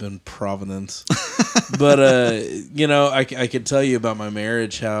story has been providence. But, I could tell you about my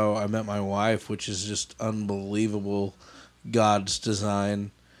marriage, how I met my wife, which is just unbelievable. God's design,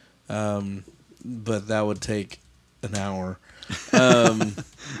 but that would take an hour. I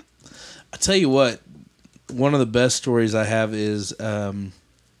tell you what, one of the best stories I have is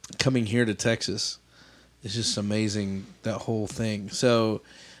coming here to Texas. It's just amazing, that whole thing. So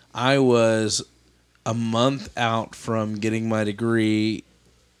I was a month out from getting my degree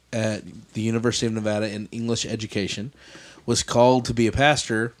at the University of Nevada in English education, was called to be a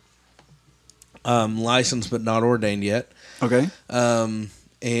pastor, licensed but not ordained yet. Okay.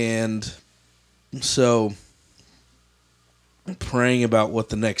 And so praying about what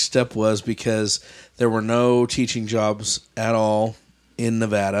the next step was, because there were no teaching jobs at all in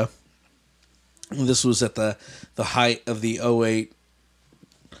Nevada. This was at the height of the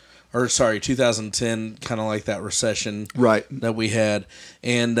 2010, kind of like that recession that we had.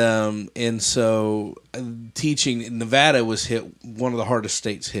 And so teaching in Nevada was hit, one of the hardest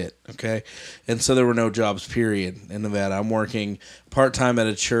states hit, okay? And so there were no jobs, period, in Nevada. I'm working part-time at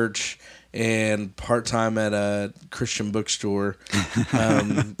a church and part-time at a Christian bookstore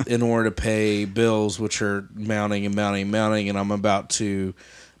in order to pay bills, which are mounting, and I'm about to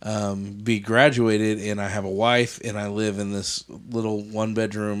be graduated, and I have a wife, and I live in this little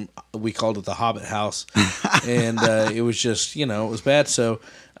one-bedroom. We called it the Hobbit house, and it was just, it was bad. So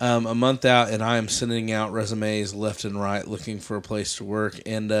a month out, and I am sending out resumes left and right, looking for a place to work,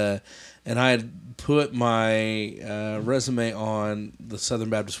 and I had put my resume on the Southern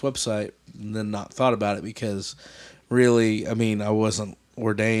Baptist website, and then not thought about it, because really, I wasn't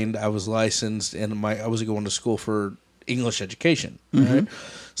ordained. I was licensed, and I was going to school for English education, right?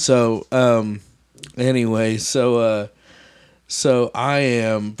 So, anyway, so I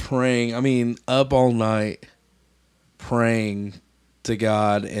am praying. I mean, up all night praying to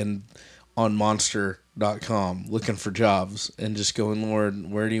God and on Monster.com looking for jobs and just going,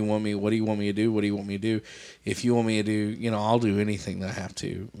 Lord, where do you want me? What do you want me to do? What do you want me to do? If you want me to do, I'll do anything that I have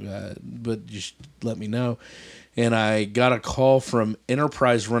to, but just let me know. And I got a call from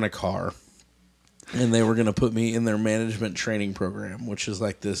Enterprise Rent-A-Car, and they were going to put me in their management training program, which is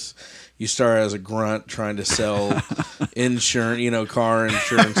like this. You start as a grunt trying to sell insurance, car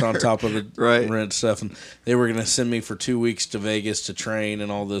insurance on top of the rent stuff. And they were going to send me for 2 weeks to Vegas to train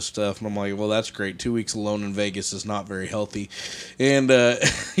and all this stuff. And I'm like, well, that's great. 2 weeks alone in Vegas is not very healthy. And,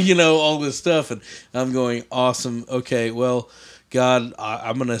 all this stuff. And I'm going, awesome. Okay, well, God,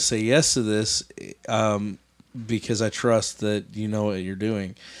 I'm going to say yes to this because I trust that you know what you're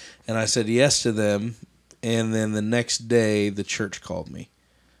doing. And I said yes to them. And then the next day, the church called me.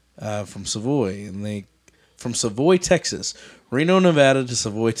 From Savoy, and from Savoy, Texas, Reno, Nevada to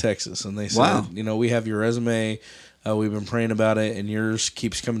Savoy, Texas, and they said, wow. We have your resume, we've been praying about it, and yours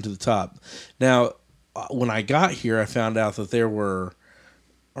keeps coming to the top. Now, when I got here, I found out that there were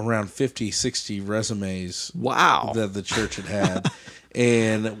around 50, 60 resumes that the church had,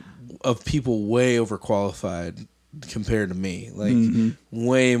 and of people way overqualified compared to me, like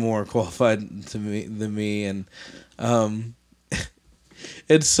way more qualified than me, and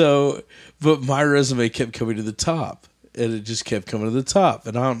and so, but my resume kept coming to the top, and it just kept coming to the top,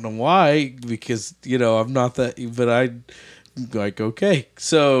 and I don't know why, because, I'm not that, but I'm like, okay.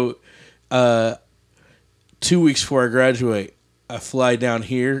 So, 2 weeks before I graduate, I fly down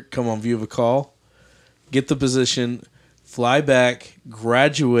here, come on View of a Call, get the position, fly back,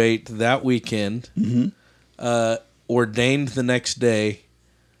 graduate that weekend, ordained the next day,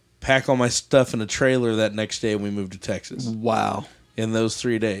 pack all my stuff in a trailer that next day, and we moved to Texas. Wow. In those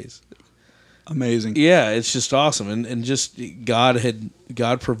 3 days. Amazing. Yeah, it's just awesome. And just God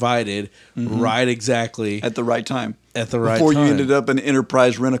provided right exactly at the right time. Before you ended up an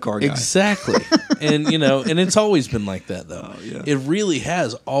Enterprise Rent-A-Car guy. Exactly. And and it's always been like that though. Oh, yeah. It really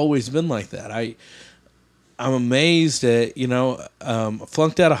has always been like that. I'm amazed at,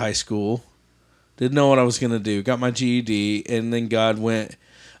 flunked out of high school, didn't know what I was going to do, got my GED, and then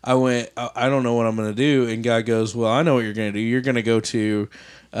I don't know what I'm going to do. And God goes, well, I know what you're going to do. You're going to go to,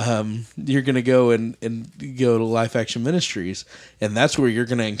 and go to Life Action Ministries. And that's where you're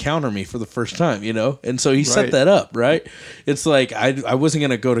going to encounter me for the first time, And so he set that up, right? It's like, I wasn't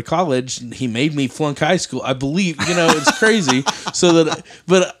going to go to college. He made me flunk high school. I believe, it's crazy.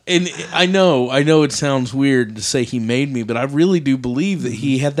 And I know it sounds weird to say he made me, but I really do believe that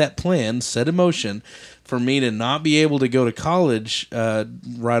he had that plan set in motion for me to not be able to go to college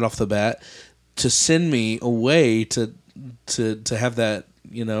right off the bat, to send me away to have that,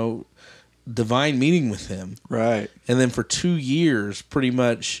 divine meeting with him. Right. And then for 2 years, pretty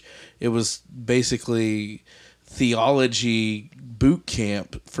much, it was basically theology boot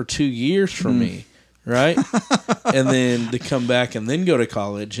camp for 2 years for me. Right. And then to come back and then go to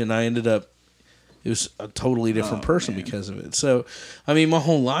college, and I ended up, it was a totally different person because of it. So, I mean, my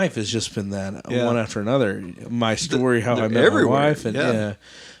whole life has just been that, one after another. My story, how I met my wife, and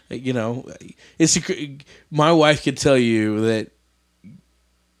it's my wife could tell you that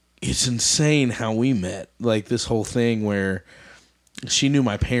it's insane how we met. Like this whole thing where she knew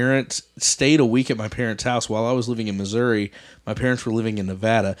my parents, stayed a week at my parents' house while I was living in Missouri. My parents were living in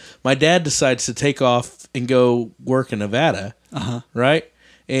Nevada. My dad decides to take off and go work in Nevada, right?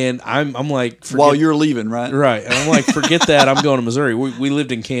 And I'm like, while you're leaving, right? Right. And I'm like, forget that. I'm going to Missouri. We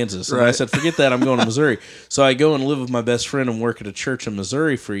lived in Kansas. And I said, forget that. I'm going to Missouri. So I go and live with my best friend and work at a church in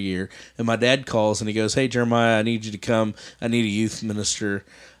Missouri for a year. And my dad calls and he goes, hey, Jeremiah, I need you to come. I need a youth minister.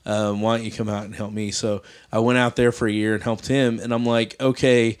 Why don't you come out and help me? So I went out there for a year and helped him. And I'm like,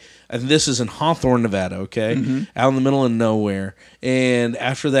 okay, and this is in Hawthorne, Nevada, okay? Out in the middle of nowhere. And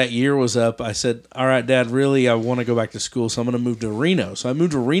after that year was up, I said, all right, Dad, really, I want to go back to school, so I'm going to move to Reno. So I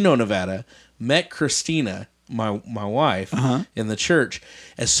moved to Reno, Nevada, met Christina, my wife, in the church.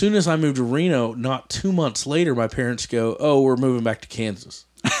 As soon as I moved to Reno, not 2 months later, my parents go, oh, we're moving back to Kansas.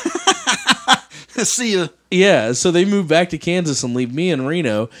 See ya. Yeah, so they moved back to Kansas and leave me in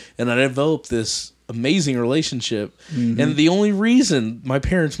Reno, and I developed this amazing relationship. And the only reason my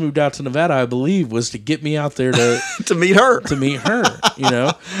parents moved out to Nevada, I believe, was to get me out there to to meet her. To meet her,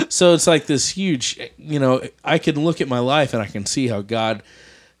 So it's like this huge, I can look at my life and I can see how God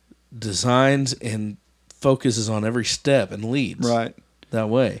designs and focuses on every step and leads that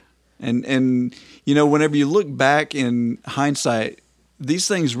way. And whenever you look back in hindsight, these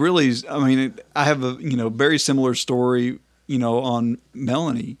things really, I mean, I have a, very similar story, on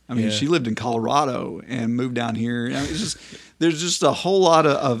Melanie. I mean, Yeah. she lived in Colorado and moved down here. I mean, there's just a whole lot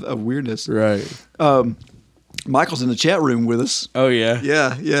of weirdness. Right. Michael's in the chat room with us. Oh yeah.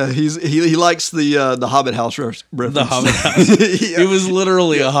 Yeah. He likes the Hobbit house reference. The Hobbit house. Yeah. It was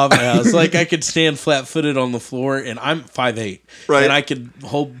literally a Hobbit house. Like I could stand flat-footed on the floor, and I'm 5'8", Right. and I could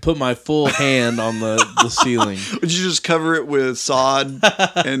put my full hand on the ceiling. Would you just cover it with sod?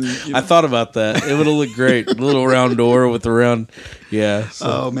 And I thought about that. It would have looked great. A little round door with the round. Yeah.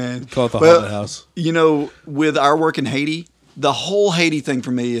 So oh man, call it the Well, Hobbit house. With our work in Haiti, the whole Haiti thing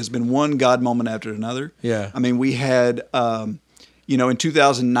for me has been one God moment after another. Yeah. I mean, we had, in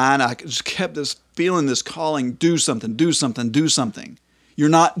 2009, I just kept feeling this calling, do something, do something, do something. You're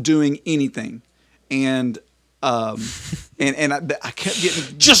not doing anything. And I kept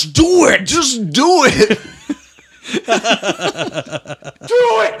getting, Just do it. just do it.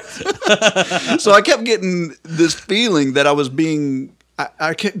 Do it. So I kept getting this feeling that I was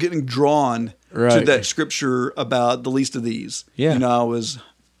I kept getting drawn to Right. that scripture about the least of these. Yeah. I was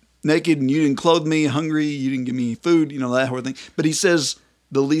naked and you didn't clothe me, hungry, you didn't give me food, that sort of thing. But he says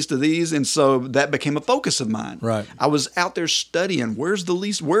the least of these, and so that became a focus of mine. Right. I was out there studying, where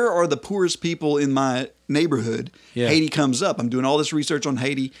are the poorest people in my neighborhood? Yeah. Haiti comes up. I'm doing all this research on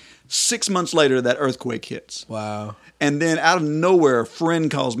Haiti. 6 months later, that earthquake hits. Wow. And then out of nowhere, a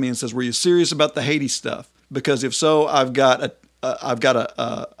friend calls me and says, "Were you serious about the Haiti stuff? Because if so, I've got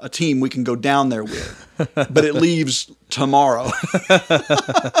a team we can go down there with, but it leaves tomorrow."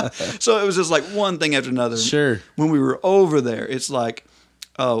 So it was just like one thing after another. Sure. When we were over there, it's like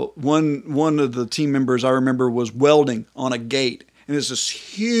one of the team members I remember was welding on a gate, and it's this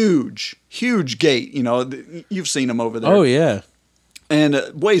huge gate. You've seen them over there. Oh yeah. And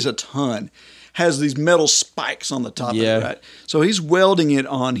it weighs a ton, has these metal spikes on the top Yeah. of it, right? So he's welding it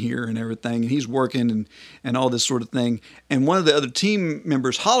on here and everything, and he's working and all this sort of thing. And one of the other team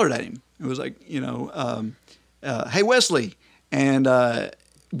members hollered at him. It was like, "Hey, Wesley." And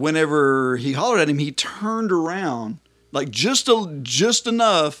whenever he hollered at him, he turned around, like just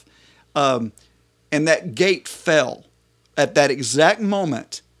enough, and that gate fell at that exact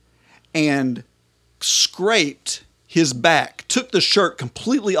moment and scraped his back, took the shirt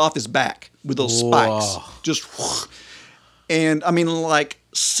completely off his back with those spikes. Whoa. Just, whoosh. And I mean, like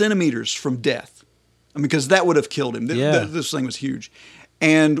centimeters from death. I mean, because that would have killed him. Yeah. This thing was huge.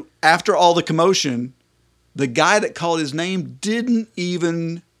 And after all the commotion, the guy that called his name didn't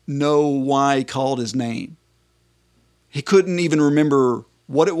even know why he called his name. He couldn't even remember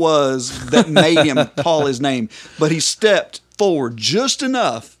what it was that made him call his name. But he stepped forward just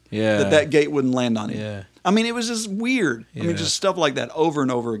enough Yeah. that gate wouldn't land on him. Yeah. I mean, it was just weird. I Yeah. mean, just stuff like that over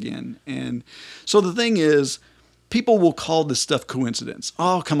and over again. And so the thing is, people will call this stuff coincidence.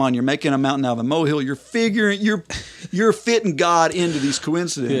 Oh, come on, you're making a mountain out of a molehill. You're fitting God into these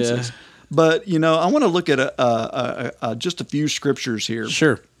coincidences. Yeah. But I want to look at just a few scriptures here.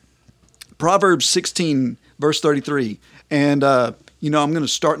 Sure. Proverbs 16, verse 33, and I'm going to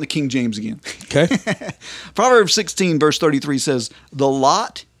start in the King James again. Okay. Proverbs 16, verse 33 says, "The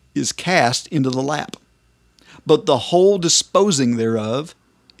lot is cast into the lap, but the whole disposing thereof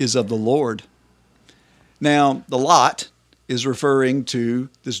is of the Lord." Now, the lot is referring to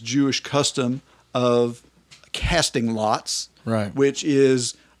this Jewish custom of casting lots, Right. which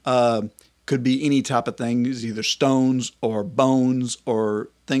is could be any type of thing, it's either stones or bones or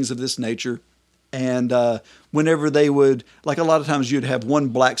things of this nature. And whenever they would, like a lot of times you'd have one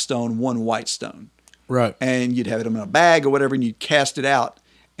black stone, one white stone, Right. and you'd have them in a bag or whatever, and you'd cast it out,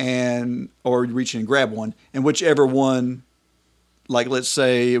 or you'd reach in and grab one, and whichever one, like let's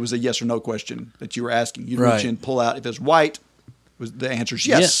say it was a yes or no question that you were asking, you'd Right. reach in, pull out. If it's white, the answer is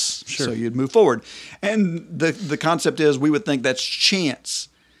yes. Yes, sure. So you'd move forward. And the concept is we would think that's chance,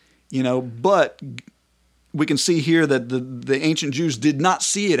 but we can see here that the ancient Jews did not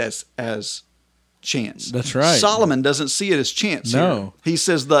see it as chance. That's right. Solomon doesn't see it as chance. No. Here. He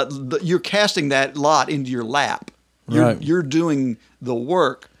says that you're casting that lot into your lap. Right. You're doing the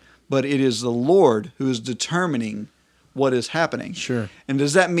work, but it is the Lord who is determining what is happening. Sure. And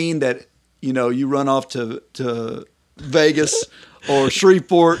does that mean that you run off to Vegas or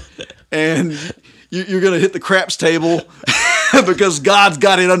Shreveport and you're going to hit the craps table because God's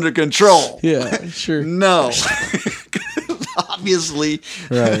got it under control? Yeah. Sure. No. Obviously.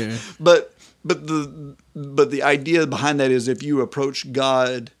 Right. But the idea behind that is if you approach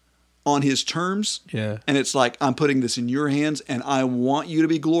God on his terms, Yeah. and it's like, I'm putting this in your hands and I want you to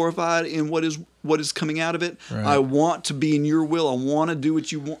be glorified in what is coming out of it. Right. I want to be in your will. I want to do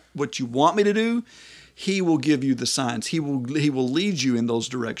what you want me to do. He will give you the signs. He will lead you in those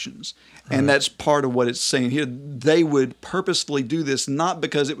directions. And that's part of what it's saying here. They would purposefully do this not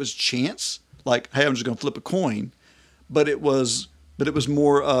because it was chance, like, hey, I'm just going to flip a coin, but it was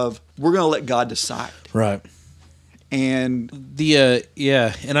more of, we're going to let God decide. Right. And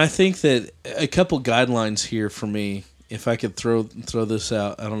and I think that a couple guidelines here for me, if I could throw this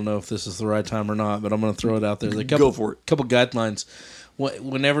out, I don't know if this is the right time or not, but I'm going to throw it out there. There's a couple, go for it. Couple guidelines.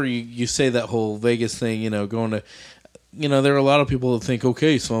 Whenever you say that whole Vegas thing, going to, there are a lot of people that think,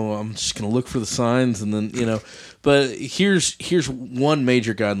 okay, so I'm just going to look for the signs and then, but here's one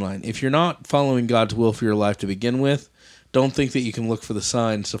major guideline. If you're not following God's will for your life to begin with, don't think that you can look for the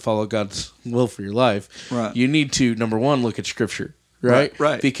signs to follow God's will for your life. Right. You need to, number one, look at Scripture. Right?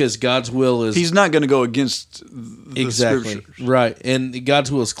 Right. Because God's will is... He's not going to go against the Scriptures. Right. And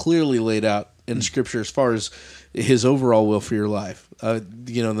God's will is clearly laid out in Scripture as far as His overall will for your life.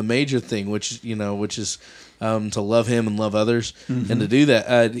 The major thing, which is to love Him and love others, and to do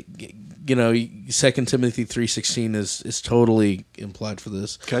that, 2 Timothy 3:16 is totally implied for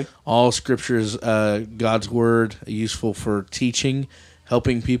this. Okay. All Scripture is God's word, useful for teaching,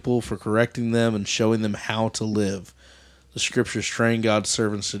 helping people, for correcting them, and showing them how to live. The Scriptures train God's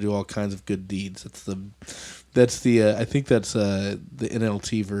servants to do all kinds of good deeds. That's the I think that's the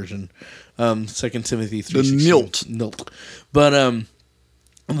NLT version. 2 Timothy 3:16. The NLT. But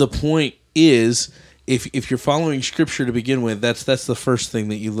the point is, if you're following Scripture to begin with, that's the first thing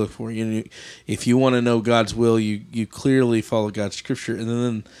that you look for. If you want to know God's will, you clearly follow God's Scripture. And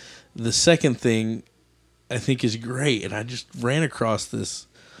then the second thing I think is great, and I just ran across this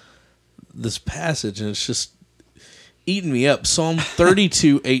passage, and it's just eating me up. Psalm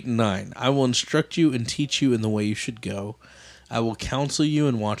 32, 8 and 9. I will instruct you and teach you in the way you should go. I will counsel you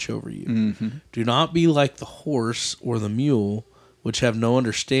and watch over you. Mm-hmm. Do not be like the horse or the mule, which have no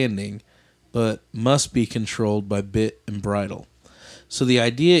understanding, but must be controlled by bit and bridle. So the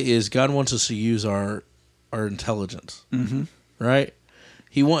idea is God wants us to use our intelligence, right?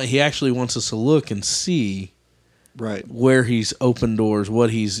 He actually wants us to look and see where He's opened doors, what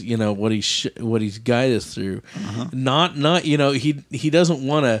He's guided us through. Not He doesn't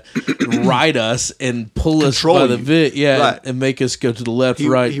want to ride us and pull us by the bit, and make us go to the left,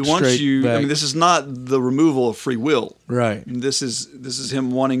 right. He wants straight, you. back. I mean, this is not the removal of free will, right? This is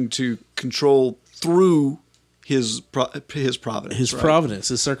Him wanting to control through His providence, His providence,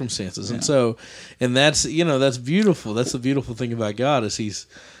 His circumstances, and that's beautiful. That's the beautiful thing about God is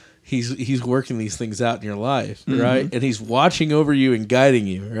He's working these things out in your life, right? And He's watching over you and guiding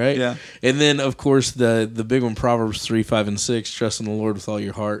you, right? Yeah. And then, of course, the big one, Proverbs 3, 5, and 6, trust in the Lord with all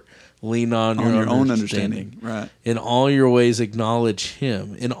your heart, lean on your own understanding. Right. In all your ways, acknowledge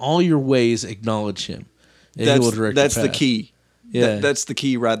Him. In all your ways, acknowledge Him. And He will direct that's your the path. key. Yeah. That's the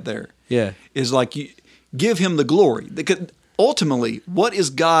key right there. Yeah. Is like you give Him the glory. Because ultimately, what is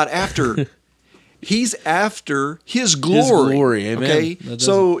God after? He's after His glory. His glory, amen. Okay,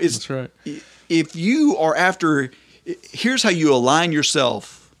 so that's right. If you are after, here's how you align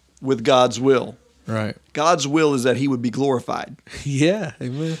yourself with God's will. Right. God's will is that He would be glorified. Yeah,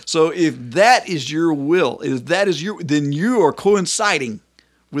 amen. So if that is your will, then you are coinciding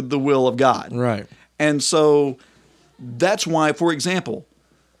with the will of God. Right. And so that's why, for example,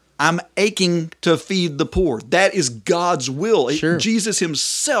 I'm aching to feed the poor. That is God's will. Sure. Jesus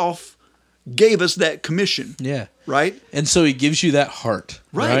Himself gave us that commission. Yeah. Right? And so He gives you that heart.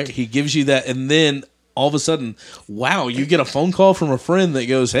 Right. He gives you that, and then all of a sudden, wow, you get a phone call from a friend that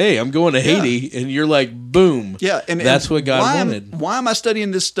goes, hey, I'm going to Haiti, and you're like, boom. Yeah. And that's what God wanted. Why am I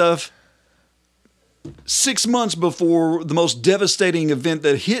studying this stuff 6 months before the most devastating event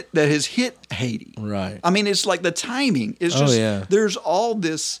that has hit Haiti? Right. I mean, it's like the timing. It's just, there's all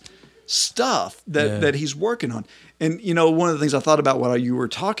this stuff that He's working on. And, one of the things I thought about while you were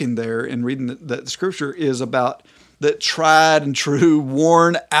talking there and reading that scripture is about that tried and true,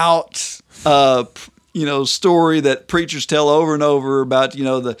 worn out, story that preachers tell over and over about,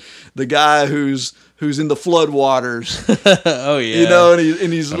 the guy who's in the floodwaters. Oh yeah.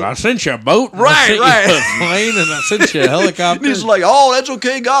 And he's. And I sent you a boat. Right. I sent you a plane, and I sent you a helicopter. And he's like, oh, that's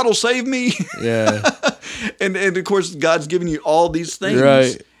okay. God will save me. Yeah. and of course, God's giving you all these things.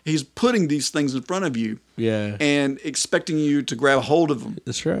 Right. He's putting these things in front of you. Yeah. And expecting you to grab a hold of them.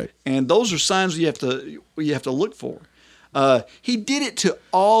 That's right. And those are signs you have to look for. He did it to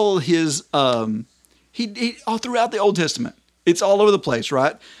all his he all throughout the Old Testament. It's all over the place,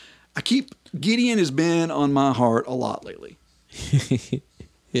 right? Gideon has been on my heart a lot lately.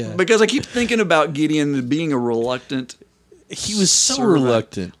 Yeah. Because I keep thinking about Gideon being a reluctant. He was so servant.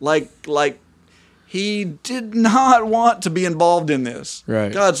 reluctant. Like he did not want to be involved in this.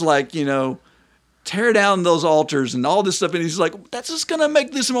 Right. God's like, tear down those altars and all this stuff. And he's like, that's just going to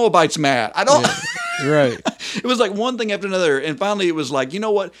make these Moabites mad. I don't. Right. It was like one thing after another. And finally it was like, you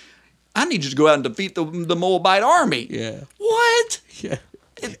know what? I need you to go out and defeat the Moabite army. Yeah. What? Yeah.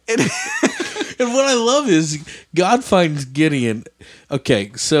 And And what I love is God finds Gideon.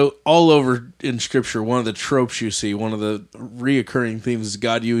 Okay, so all over in Scripture, one of the tropes you see, one of the reoccurring themes is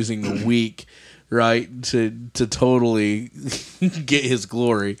God using the weak, right, to totally get His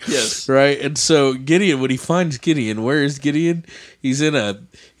glory. Yes. Right, and so Gideon, when he finds Gideon, where is Gideon? He's in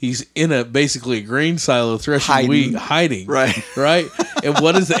a basically a grain silo threshing wheat, hiding. Right. Right. And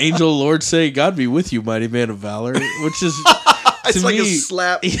what does the angel of the Lord say? God be with you, mighty man of valor. Which is it's to like me, a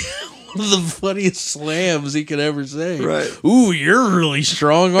slap. one of the funniest slams he could ever say. Right. Ooh, you're really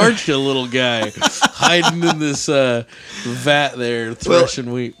strong, aren't you, little guy? Hiding in this vat there,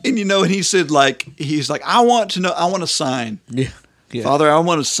 threshing wheat. And you know, and he said, like, he's like, I want a sign. Yeah. Father, I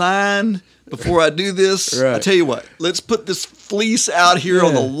want a sign before I do this. Right. I tell you what, let's put this fleece out here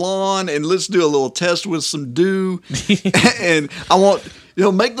on the Yeah. lawn and let's do a little test with some dew. And I want,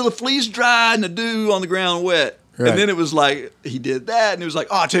 make the fleece dry and the dew on the ground wet. Right. And then it was like, he did that and it was like,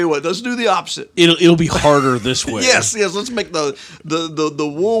 oh, I tell you what, let's do the opposite. It'll be harder this way. Yes, let's make the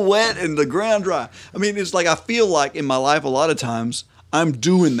wool wet and the ground dry. I mean, it's like I feel like in my life a lot of times I'm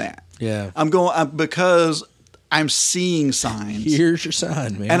doing that. Yeah. Because I'm seeing signs. Here's your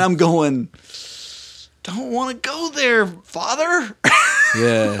sign, man. And I'm going, don't want to go there, Father.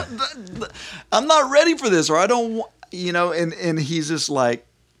 Yeah. I'm not ready for this, or I don't want, and he's just like,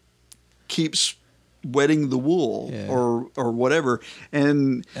 keeps wetting the wool or whatever.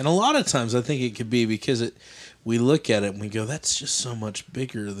 And a lot of times I think it could be because we look at it and we go, that's just so much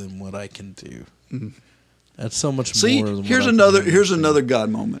bigger than what I can do. Mm-hmm. That's so much more than here's what I can do. here's another God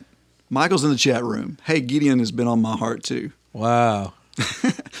moment. Michael's in the chat room. Hey, Gideon has been on my heart too. Wow.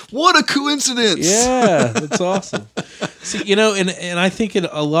 What a coincidence. Yeah, that's awesome. See, and I think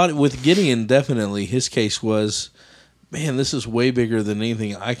a lot with Gideon, definitely his case was, man, this is way bigger than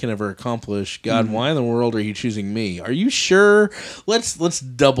anything I can ever accomplish. God, why in the world are you choosing me? Are you sure? Let's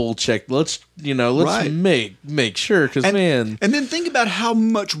double check. Let's Right. make sure, because man. And then think about how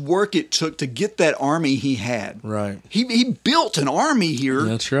much work it took to get that army he had. Right. He built an army here.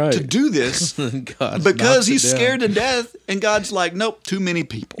 That's right. To do this God because he's knocked it down. scared to death, and God's like, nope, too many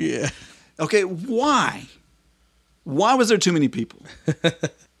people. Yeah. Okay, why? Why was there too many people?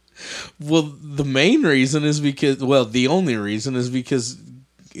 Well, the main reason is because, the only reason is because,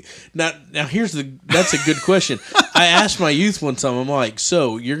 now that's a good question. I asked my youth one time, I'm like,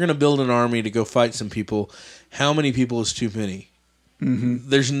 so you're going to build an army to go fight some people. How many people is too many? Mm-hmm.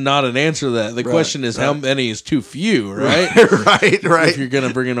 There's not an answer to that. The question is how many is too few, right? Right. If you're going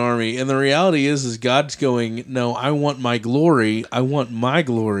to bring an army. And the reality is God's going, no, I want my glory. I want my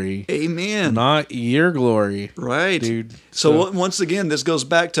glory. Amen. Not your glory. Right. Dude. So once again, this goes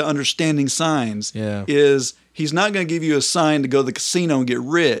back to understanding signs. Yeah. Is he's not going to give you a sign to go to the casino and get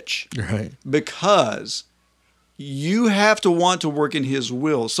rich. Right. Because you have to want to work in his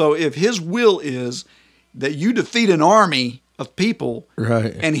will. So if his will is that you defeat an army of people,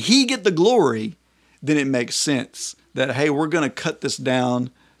 right, and he get the glory, then it makes sense that, hey, we're going to cut this down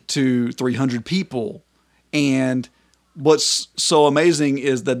to 300 people. And what's so amazing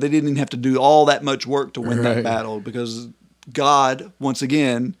is that they didn't even have to do all that much work to win that battle, because God, once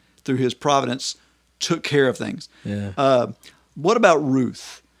again, through his providence, took care of things. Yeah. What about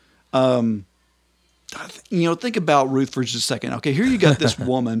Ruth? Think about Ruth for just a second. Okay, here you got this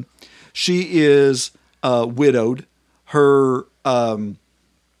woman. She is widowed. Her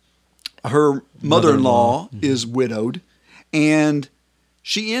mother-in-law is widowed, and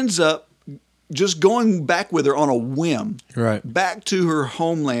she ends up just going back with her on a whim, right, back to her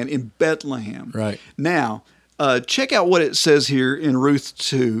homeland in Bethlehem. Right. Now, check out what it says here in Ruth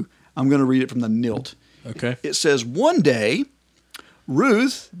 2. I'm going to read it from the Nilt. Okay. It says, one day,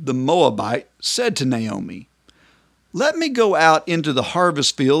 Ruth, the Moabite, said to Naomi, "Let me go out into the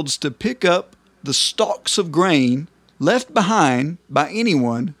harvest fields to pick up the stalks of grain left behind by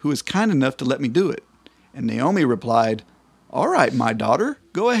anyone who is kind enough to let me do it." And Naomi replied, "All right, my daughter,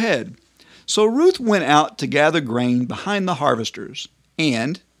 go ahead." So Ruth went out to gather grain behind the harvesters,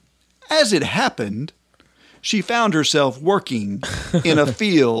 and, as it happened, she found herself working in a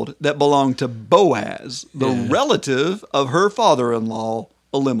field that belonged to Boaz, the relative of her father-in-law,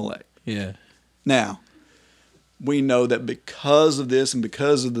 Elimelech. Yeah. Now, we know that because of this and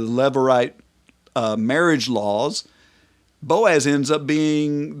because of the Levirate marriage laws, Boaz ends up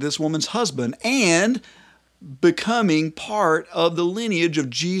being this woman's husband and becoming part of the lineage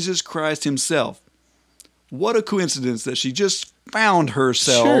of Jesus Christ himself. What a coincidence that she just found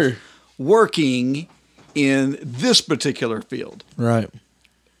herself working in this particular field. Right.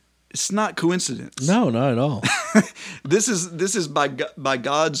 It's not coincidence. No, not at all. This is by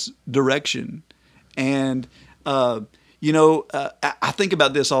God's direction, and I think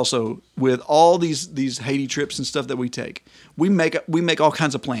about this also with all these Haiti trips and stuff that we take. We make all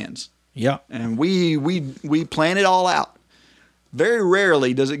kinds of plans, Yeah. and we plan it all out. Very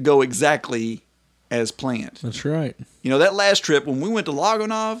rarely does it go exactly as planned. That's right. That last trip when we went to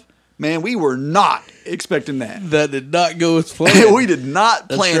Lagunov, man, we were not expecting that. That did not go as planned. We did not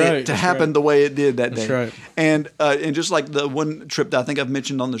plan right, it to that's happen right. the way it did that day. That's right. And just like the one trip that I think I've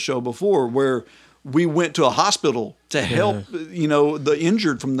mentioned on the show before, where we went to a hospital to help, the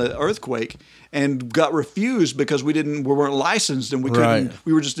injured from the earthquake, and got refused because we weren't licensed and we couldn't. Right.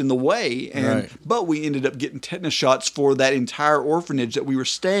 We were just in the way, but we ended up getting tetanus shots for that entire orphanage that we were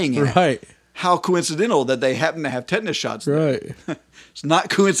staying at. Right. How coincidental that they happened to have tetanus shots there. Right. It's not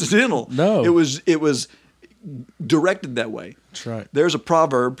coincidental. No. It was directed that way. That's right. There's a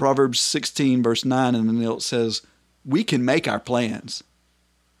proverb, Proverbs 16, verse 9, and then it says, "We can make our plans,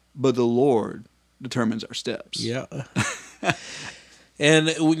 but the Lord determines our steps." Yeah.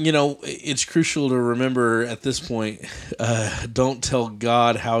 And, it's crucial to remember at this point, don't tell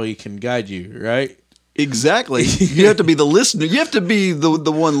God how he can guide you, right? Exactly. You have to be the listener. You have to be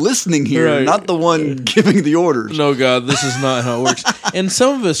the one listening here, Right. not the one giving the orders. No, God, this is not how it works. And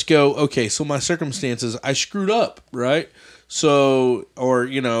some of us go, okay, so my circumstances, I screwed up, right? So, or,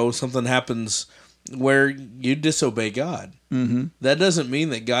 something happens where you disobey God. Mm-hmm. That doesn't mean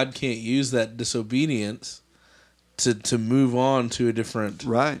that God can't use that disobedience to move on to a different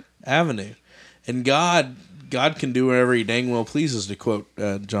Right. avenue. And God can do whatever he dang well pleases, to quote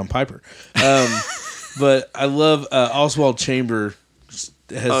John Piper. But I love Oswald Chamber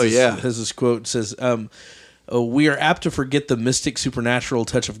has this quote. It says, "We are apt to forget the mystic supernatural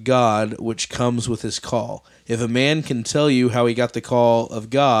touch of God which comes with his call. If a man can tell you how he got the call of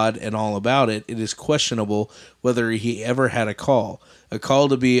God and all about it, it is questionable whether he ever had a call. A call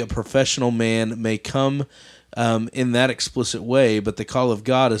to be a professional man may come in that explicit way, but the call of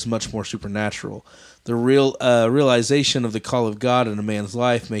God is much more supernatural. The realization of the call of God in a man's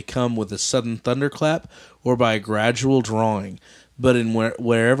life may come with a sudden thunderclap or by a gradual drawing. But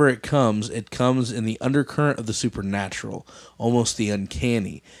wherever it comes in the undercurrent of the supernatural, almost the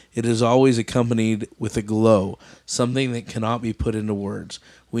uncanny. It is always accompanied with a glow, something that cannot be put into words.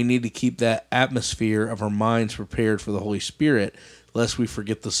 We need to keep that atmosphere of our minds prepared for the Holy Spirit, lest we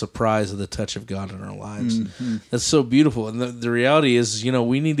forget the surprise of the touch of God in our lives." Mm-hmm. That's so beautiful. And the reality is,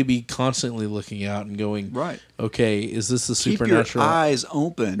 we need to be constantly looking out and going, Right. Okay, is this the Keep supernatural? your eyes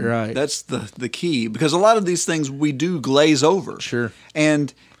open. Right. That's the key, because a lot of these things we do glaze over. Sure.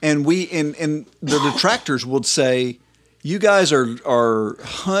 And the detractors would say, you guys are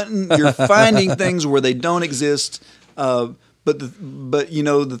hunting, you're finding things where they don't exist. But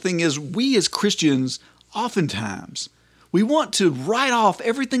the thing is, we as Christians oftentimes we want to write off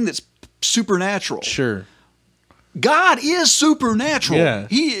everything that's supernatural. Sure. God is supernatural. Yeah.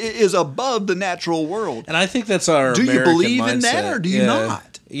 He is above the natural world. And I think that's our Do you American believe in that, mindset. or do you not?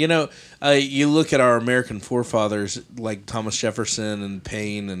 You look at our American forefathers like Thomas Jefferson and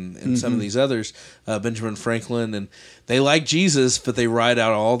Paine and some of these others, Benjamin Franklin, and they like Jesus, but they write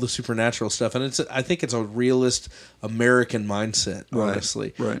out all the supernatural stuff. And I think it's a realist American mindset,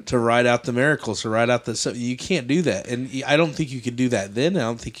 honestly, right. to write out the miracles, to write out the stuff. You can't do that. And I don't think you could do that then. I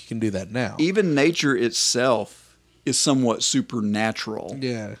don't think you can do that now. Even nature itself is somewhat supernatural.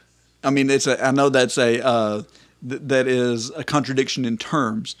 Yeah. I mean, I know that's that is a contradiction in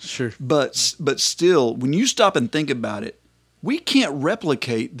terms. Sure. But still, when you stop and think about it, we can't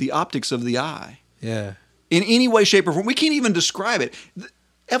replicate the optics of the eye. Yeah. In any way, shape, or form. We can't even describe it.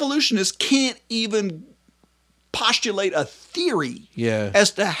 Evolutionists can't even postulate a theory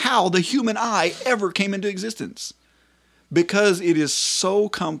as to how the human eye ever came into existence, because it is so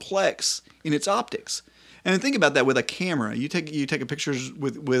complex in its optics. And think about that with a camera. You take a pictures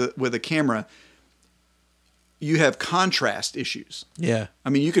with a camera. You have contrast issues. Yeah. I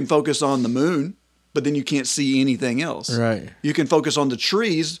mean, you can focus on the moon, but then you can't see anything else. Right. You can focus on the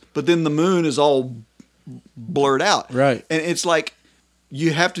trees, but then the moon is all blurred out. Right. And it's like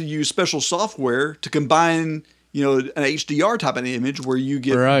you have to use special software to combine, an HDR type of image where you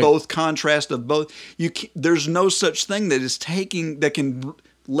get both contrast of both. There's no such thing that can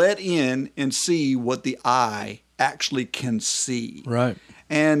let in and see what the eye actually can see. Right.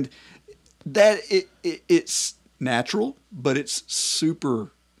 And that it's natural, but it's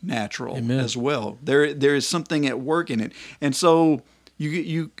supernatural as well. There is something at work in it. And so,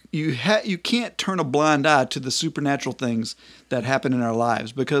 You can't turn a blind eye to the supernatural things that happen in our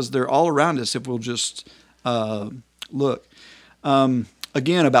lives because they're all around us if we'll just look.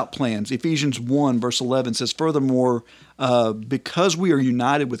 Again, about plans. Ephesians 1 verse 11 says, "Furthermore, because we are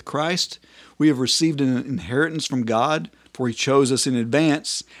united with Christ, we have received an inheritance from God, for He chose us in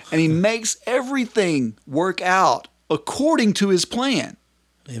advance, and He makes everything work out according to His plan."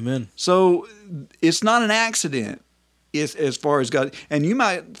 Amen. So it's not an accident. It's as far as God. And you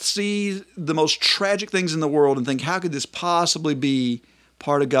might see the most tragic things in the world and think, how could this possibly be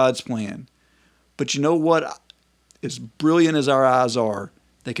part of God's plan? But you know what? As brilliant as our eyes are,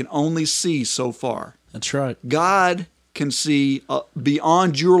 they can only see so far. That's right. God can see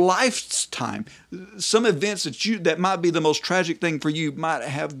beyond your lifetime. Some events that might be the most tragic thing for you might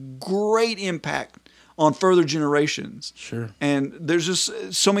have great impact on further generations. Sure. And there's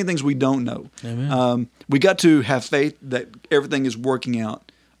just so many things we don't know. Amen. We got to have faith that everything is working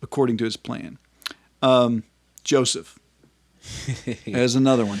out according to His plan. Joseph as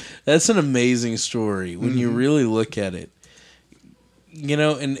another one. That's an amazing story when you really look at it. You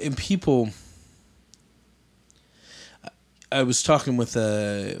know, and people. I was talking with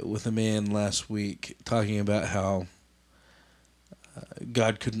a man last week, talking about how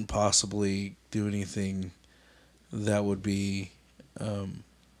God couldn't possibly do anything that would be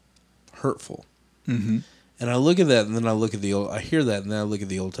hurtful. Mm-hmm. And I look at that, and then I look at I hear that, and then I look at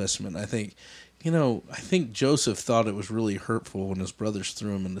the Old Testament. And I think, I think Joseph thought it was really hurtful when his brothers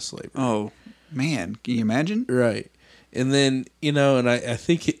threw him into slavery. Oh man, can you imagine? Right, and then and I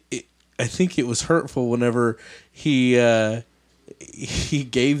think I think it was hurtful whenever he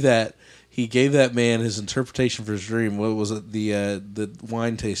gave that man his interpretation for his dream. What was it? The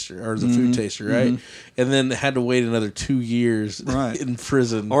wine taster or the food taster, right? And then had to wait another 2 years in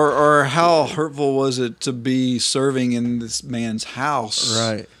prison. Or how hurtful was it to be serving in this man's house,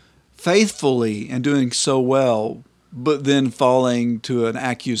 right? Faithfully and doing so well, but then falling to an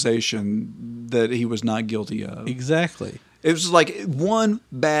accusation that he was not guilty of. Exactly. It was like one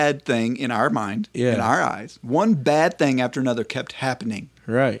bad thing in our mind, in our eyes. One bad thing after another kept happening.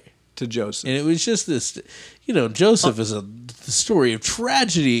 Right. To Joseph. And it was just this, Joseph is the story of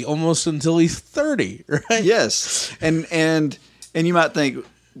tragedy almost until he's 30, right? Yes. And you might think,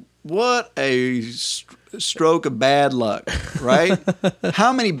 what a stroke of bad luck, right?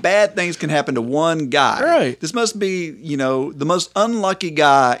 How many bad things can happen to one guy? Right. This must be, the most unlucky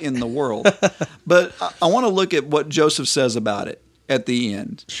guy in the world. But I want to look at what Joseph says about it at the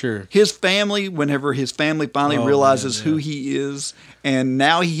end. Sure. His family, whenever his family finally realizes who he is, and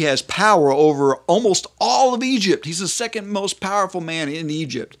now he has power over almost all of Egypt. He's the second most powerful man in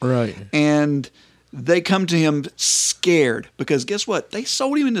Egypt. Right. And they come to him scared because guess what? They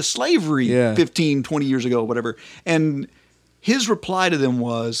sold him into slavery 15, 20 years ago, whatever. And his reply to them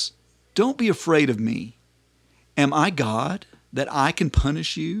was, "Don't be afraid of me. Am I God that I can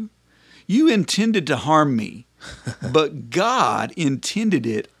punish you? You intended to harm me, but God intended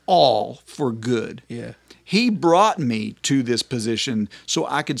it all for good. Yeah. He brought me to this position so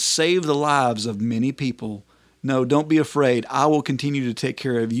I could save the lives of many people. No, don't be afraid. I will continue to take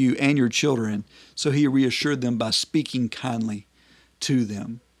care of you and your children." So he reassured them by speaking kindly to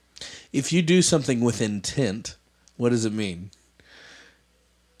them. If you do something with intent, what does it mean?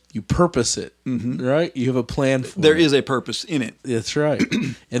 You purpose it, right? You have a plan for it. There is a purpose in it. That's right.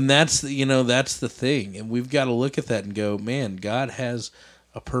 And that's the thing. And we've got to look at that and go, man, God has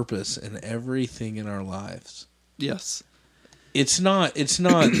a purpose in everything in our lives. Yes. We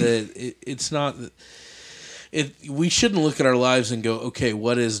shouldn't look at our lives and go, okay,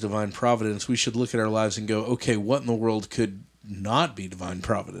 what is divine providence? We should look at our lives and go, okay, what in the world could not be divine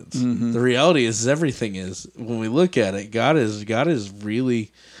providence? The reality is everything is. When we look at it, God is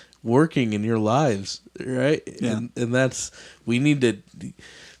really working in your lives, right? Yeah. And that's, we need to,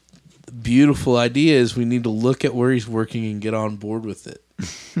 beautiful idea is we need to look at where he's working and get on board with it.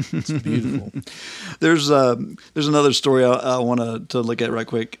 It's beautiful. There's another story I want to look at right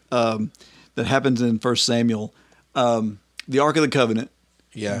quick that happens in 1 Samuel. The Ark of the Covenant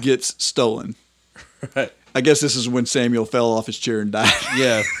gets stolen. Right. I guess this is when Samuel fell off his chair and died.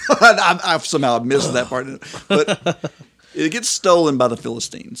 Yeah. I've somehow missed that part. But it gets stolen by the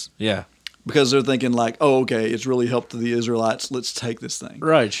Philistines. Yeah. Because they're thinking like, oh, okay, it's really helped the Israelites. Let's take this thing.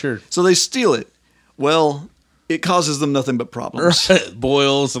 Right, sure. So they steal it. Well, it causes them nothing but problems. Right.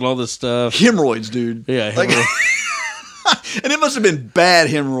 Boils and all this stuff. Hemorrhoids, dude. Yeah, and it must have been bad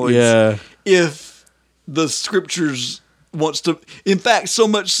hemorrhoids. Yeah. If the scriptures wants to, in fact, so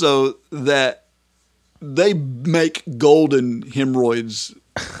much so that they make golden hemorrhoids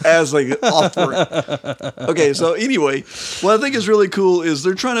as like an offering. Okay, so anyway, what I think is really cool is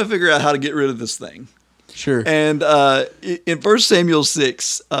they're trying to figure out how to get rid of this thing. Sure. And in 1 Samuel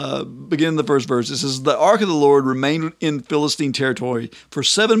 6, beginning the first verse, it says, "The ark of the Lord remained in Philistine territory for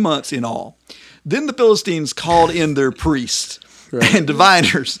 7 months in all. Then the Philistines called in their priests and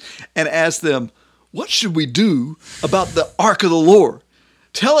diviners and asked them, 'What should we do about the ark of the Lord?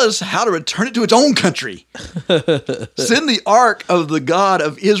 Tell us how to return it to its own country. Send the ark of the God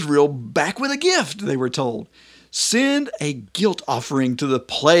of Israel back with a gift,' they were told. 'Send a guilt offering to the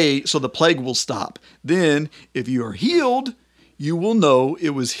plague so the plague will stop. Then, if you are healed, you will know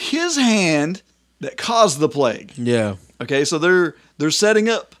it was his hand that caused the plague.'" Yeah. Okay, so they're setting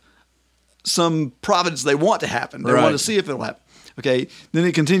up some providence they want to happen. They want Right. to see if it'll happen. Okay, then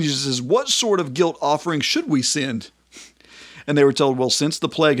it continues. It says, "What sort of guilt offering should we send?" And they were told, "Well, since the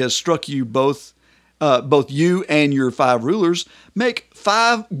plague has struck you both you and your 5 rulers, make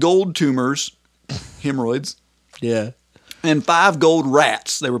 5 gold tumors," hemorrhoids, Yeah. "and 5 gold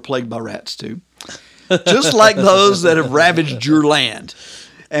rats." They were plagued by rats too. "Just like those that have ravaged your land.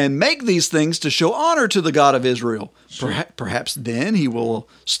 And make these things to show honor to the God of Israel. Perhaps then he will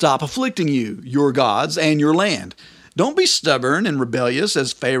stop afflicting you, your gods, and your land. Don't be stubborn and rebellious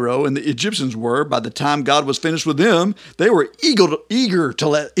as Pharaoh and the Egyptians were. By the time God was finished with them, they were eager to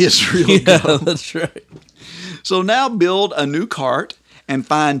let Israel Yeah, go. that's right. So now build a new cart and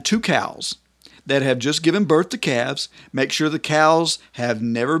find 2 cows that have just given birth to calves. Make sure the cows have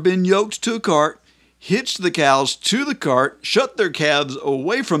never been yoked to a cart. Hitch the cows to the cart, shut their calves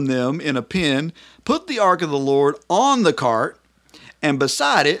away from them in a pen, put the ark of the Lord on the cart, and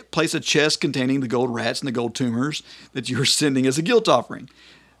beside it, place a chest containing the gold rats and the gold tumors that you are sending as a guilt offering.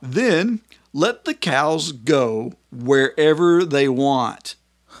 Then let the cows go wherever they want.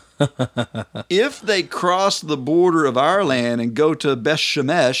 If they cross the border of our land and go to Beth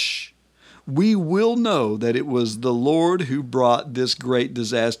Shemesh, we will know that it was the Lord who brought this great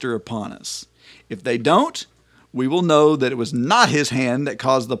disaster upon us. If they don't, we will know that it was not his hand that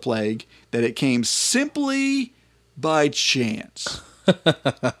caused the plague, that it came simply by chance."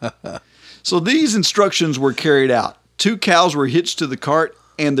 So these instructions were carried out. 2 cows were hitched to the cart,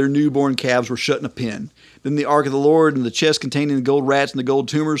 and their newborn calves were shut in a pen. Then the ark of the Lord and the chest containing the gold rats and the gold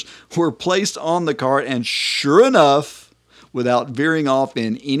tumors were placed on the cart, and sure enough, without veering off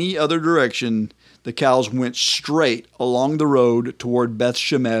in any other direction, the cows went straight along the road toward Beth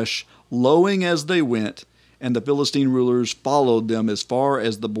Shemesh, lowing as they went, and the Philistine rulers followed them as far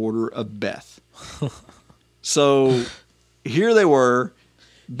as the border of Beth. So here they were,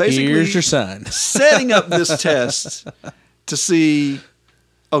 basically Here's your sign. setting up this test to see,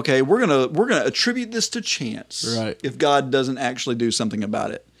 okay, we're gonna attribute this to chance, Right. if God doesn't actually do something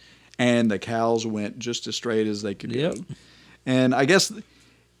about it. And the cows went just as straight as they could Yep. go. And I guess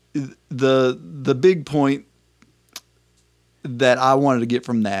the big point that I wanted to get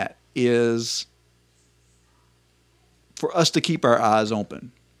from that is for us to keep our eyes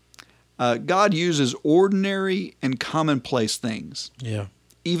open. God uses ordinary and commonplace things, Yeah.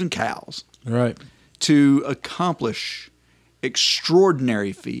 even cows, Right. to accomplish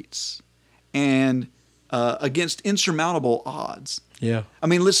extraordinary feats and against insurmountable odds. Yeah. I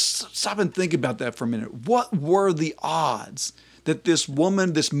mean, let's stop and think about that for a minute. What were the odds that this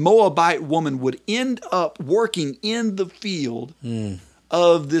woman, this Moabite woman, would end up working in the field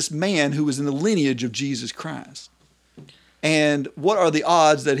of this man who was in the lineage of Jesus Christ? And what are the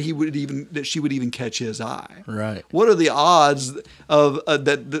odds that she would even catch his eye? Right. What are the odds of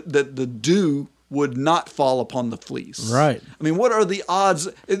that the dew would not fall upon the fleece? Right. I mean, what are the odds?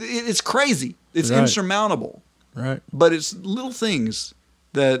 It's crazy. It's Right. insurmountable. Right. But it's little things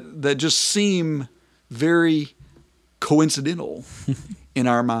that just seem very coincidental in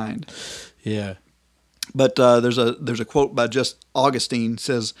our mind. Yeah. But there's a quote by just Augustine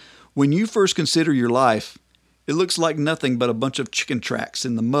says, "When you first consider your life, it looks like nothing but a bunch of chicken tracks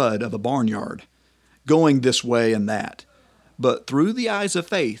in the mud of a barnyard, going this way and that. But through the eyes of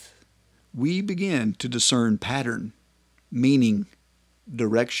faith, we begin to discern pattern, meaning,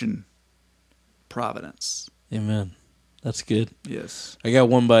 direction, providence." Amen. That's good. Yes. I got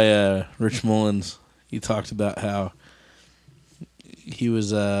one by Rich Mullins. He talked about how he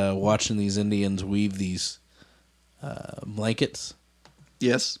was watching these Indians weave these blankets,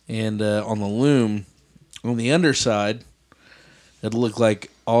 Yes. and on the loom, on the underside, it looked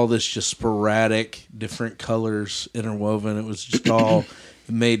like all this just sporadic, different colors interwoven. It was just all,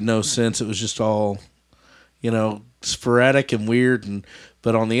 it made no sense. It was just all, sporadic and weird.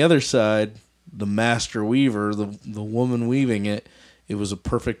 But on the other side, the master weaver, the woman weaving it, it was a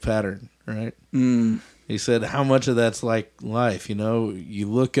perfect pattern, right? Mm. He said, how much of that's like life? You know, you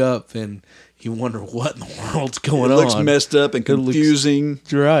look up and you wonder what in the world's going on. It looks messed up and confusing.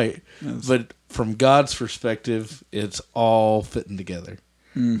 Right. Yes. But from God's perspective, it's all fitting together.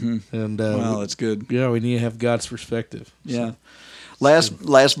 Mm-hmm. And Wow, that's good. Yeah, we need to have God's perspective. Yeah.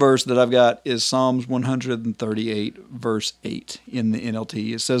 Last verse that I've got is Psalms 138, verse 8 in the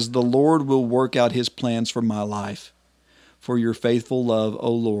NLT. It says, "The Lord will work out his plans for my life. For your faithful love,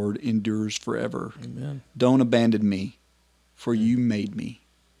 O Lord, endures forever. Amen. Don't abandon me, for you made me."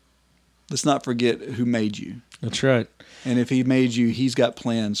 Let's not forget who made you. That's right. And if he made you, he's got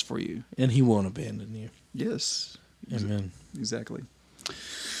plans for you. And he won't abandon you. Yes. Amen. Exactly.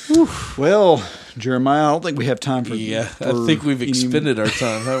 Well, Jeremiah, I don't think we have time for I for think we've any- expended our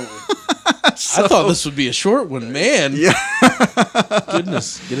time, haven't we? I thought this would be a short one. Man. Yeah.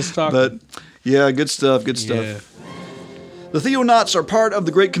 Goodness. Get us talking. But yeah, good stuff. Good stuff. Yeah. The Theonauts are part of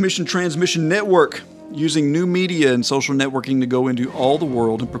the Great Commission Transmission Network, using new media and social networking to go into all the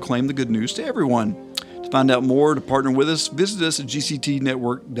world and proclaim the good news to everyone. To find out more, to partner with us, visit us at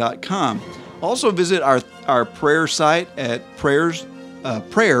gctnetwork.com. Also visit our prayer site at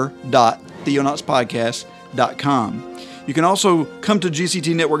prayer.theonautspodcast.com. You can also come to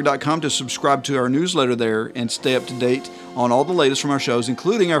gctnetwork.com to subscribe to our newsletter there and stay up to date on all the latest from our shows,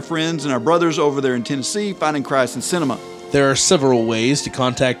 including our friends and our brothers over there in Tennessee, Finding Christ in Cinema. There are several ways to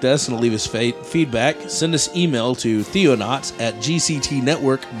contact us and leave us feedback. Send us email to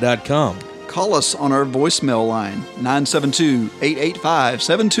theonauts@gctnetwork.com. Call us on our voicemail line,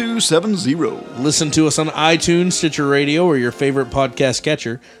 972-885-7270. Listen to us on iTunes, Stitcher Radio, or your favorite podcast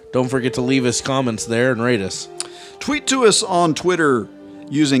catcher. Don't forget to leave us comments there and rate us. Tweet to us on Twitter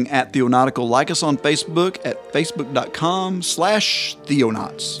using @Theonautical. Like us on Facebook at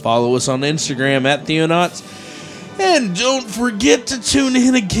facebook.com/Theonauts. Follow us on Instagram @Theonauts. And don't forget to tune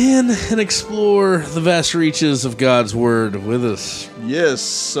in again and explore the vast reaches of God's Word with us. Yes,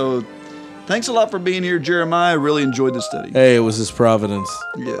 so thanks a lot for being here, Jeremiah. I really enjoyed this study. Hey, it was His providence.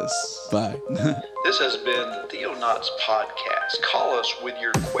 Yes. Bye. This has been the Theonauts Podcast. Call us with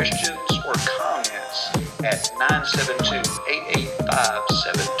your questions or comments at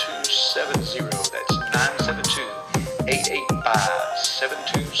 972-885-7270. That's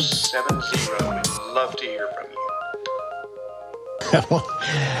 972-885-7270. We'd love to hear from you.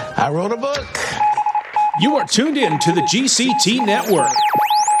 I wrote a book. You are tuned in to the GCT Network.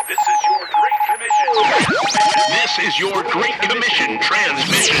 This is your Great Commission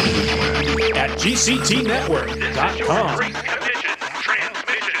transmission. At GCTnetwork.com. Great Commission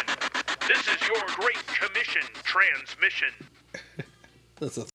transmission. This is your Great Commission transmission. That's a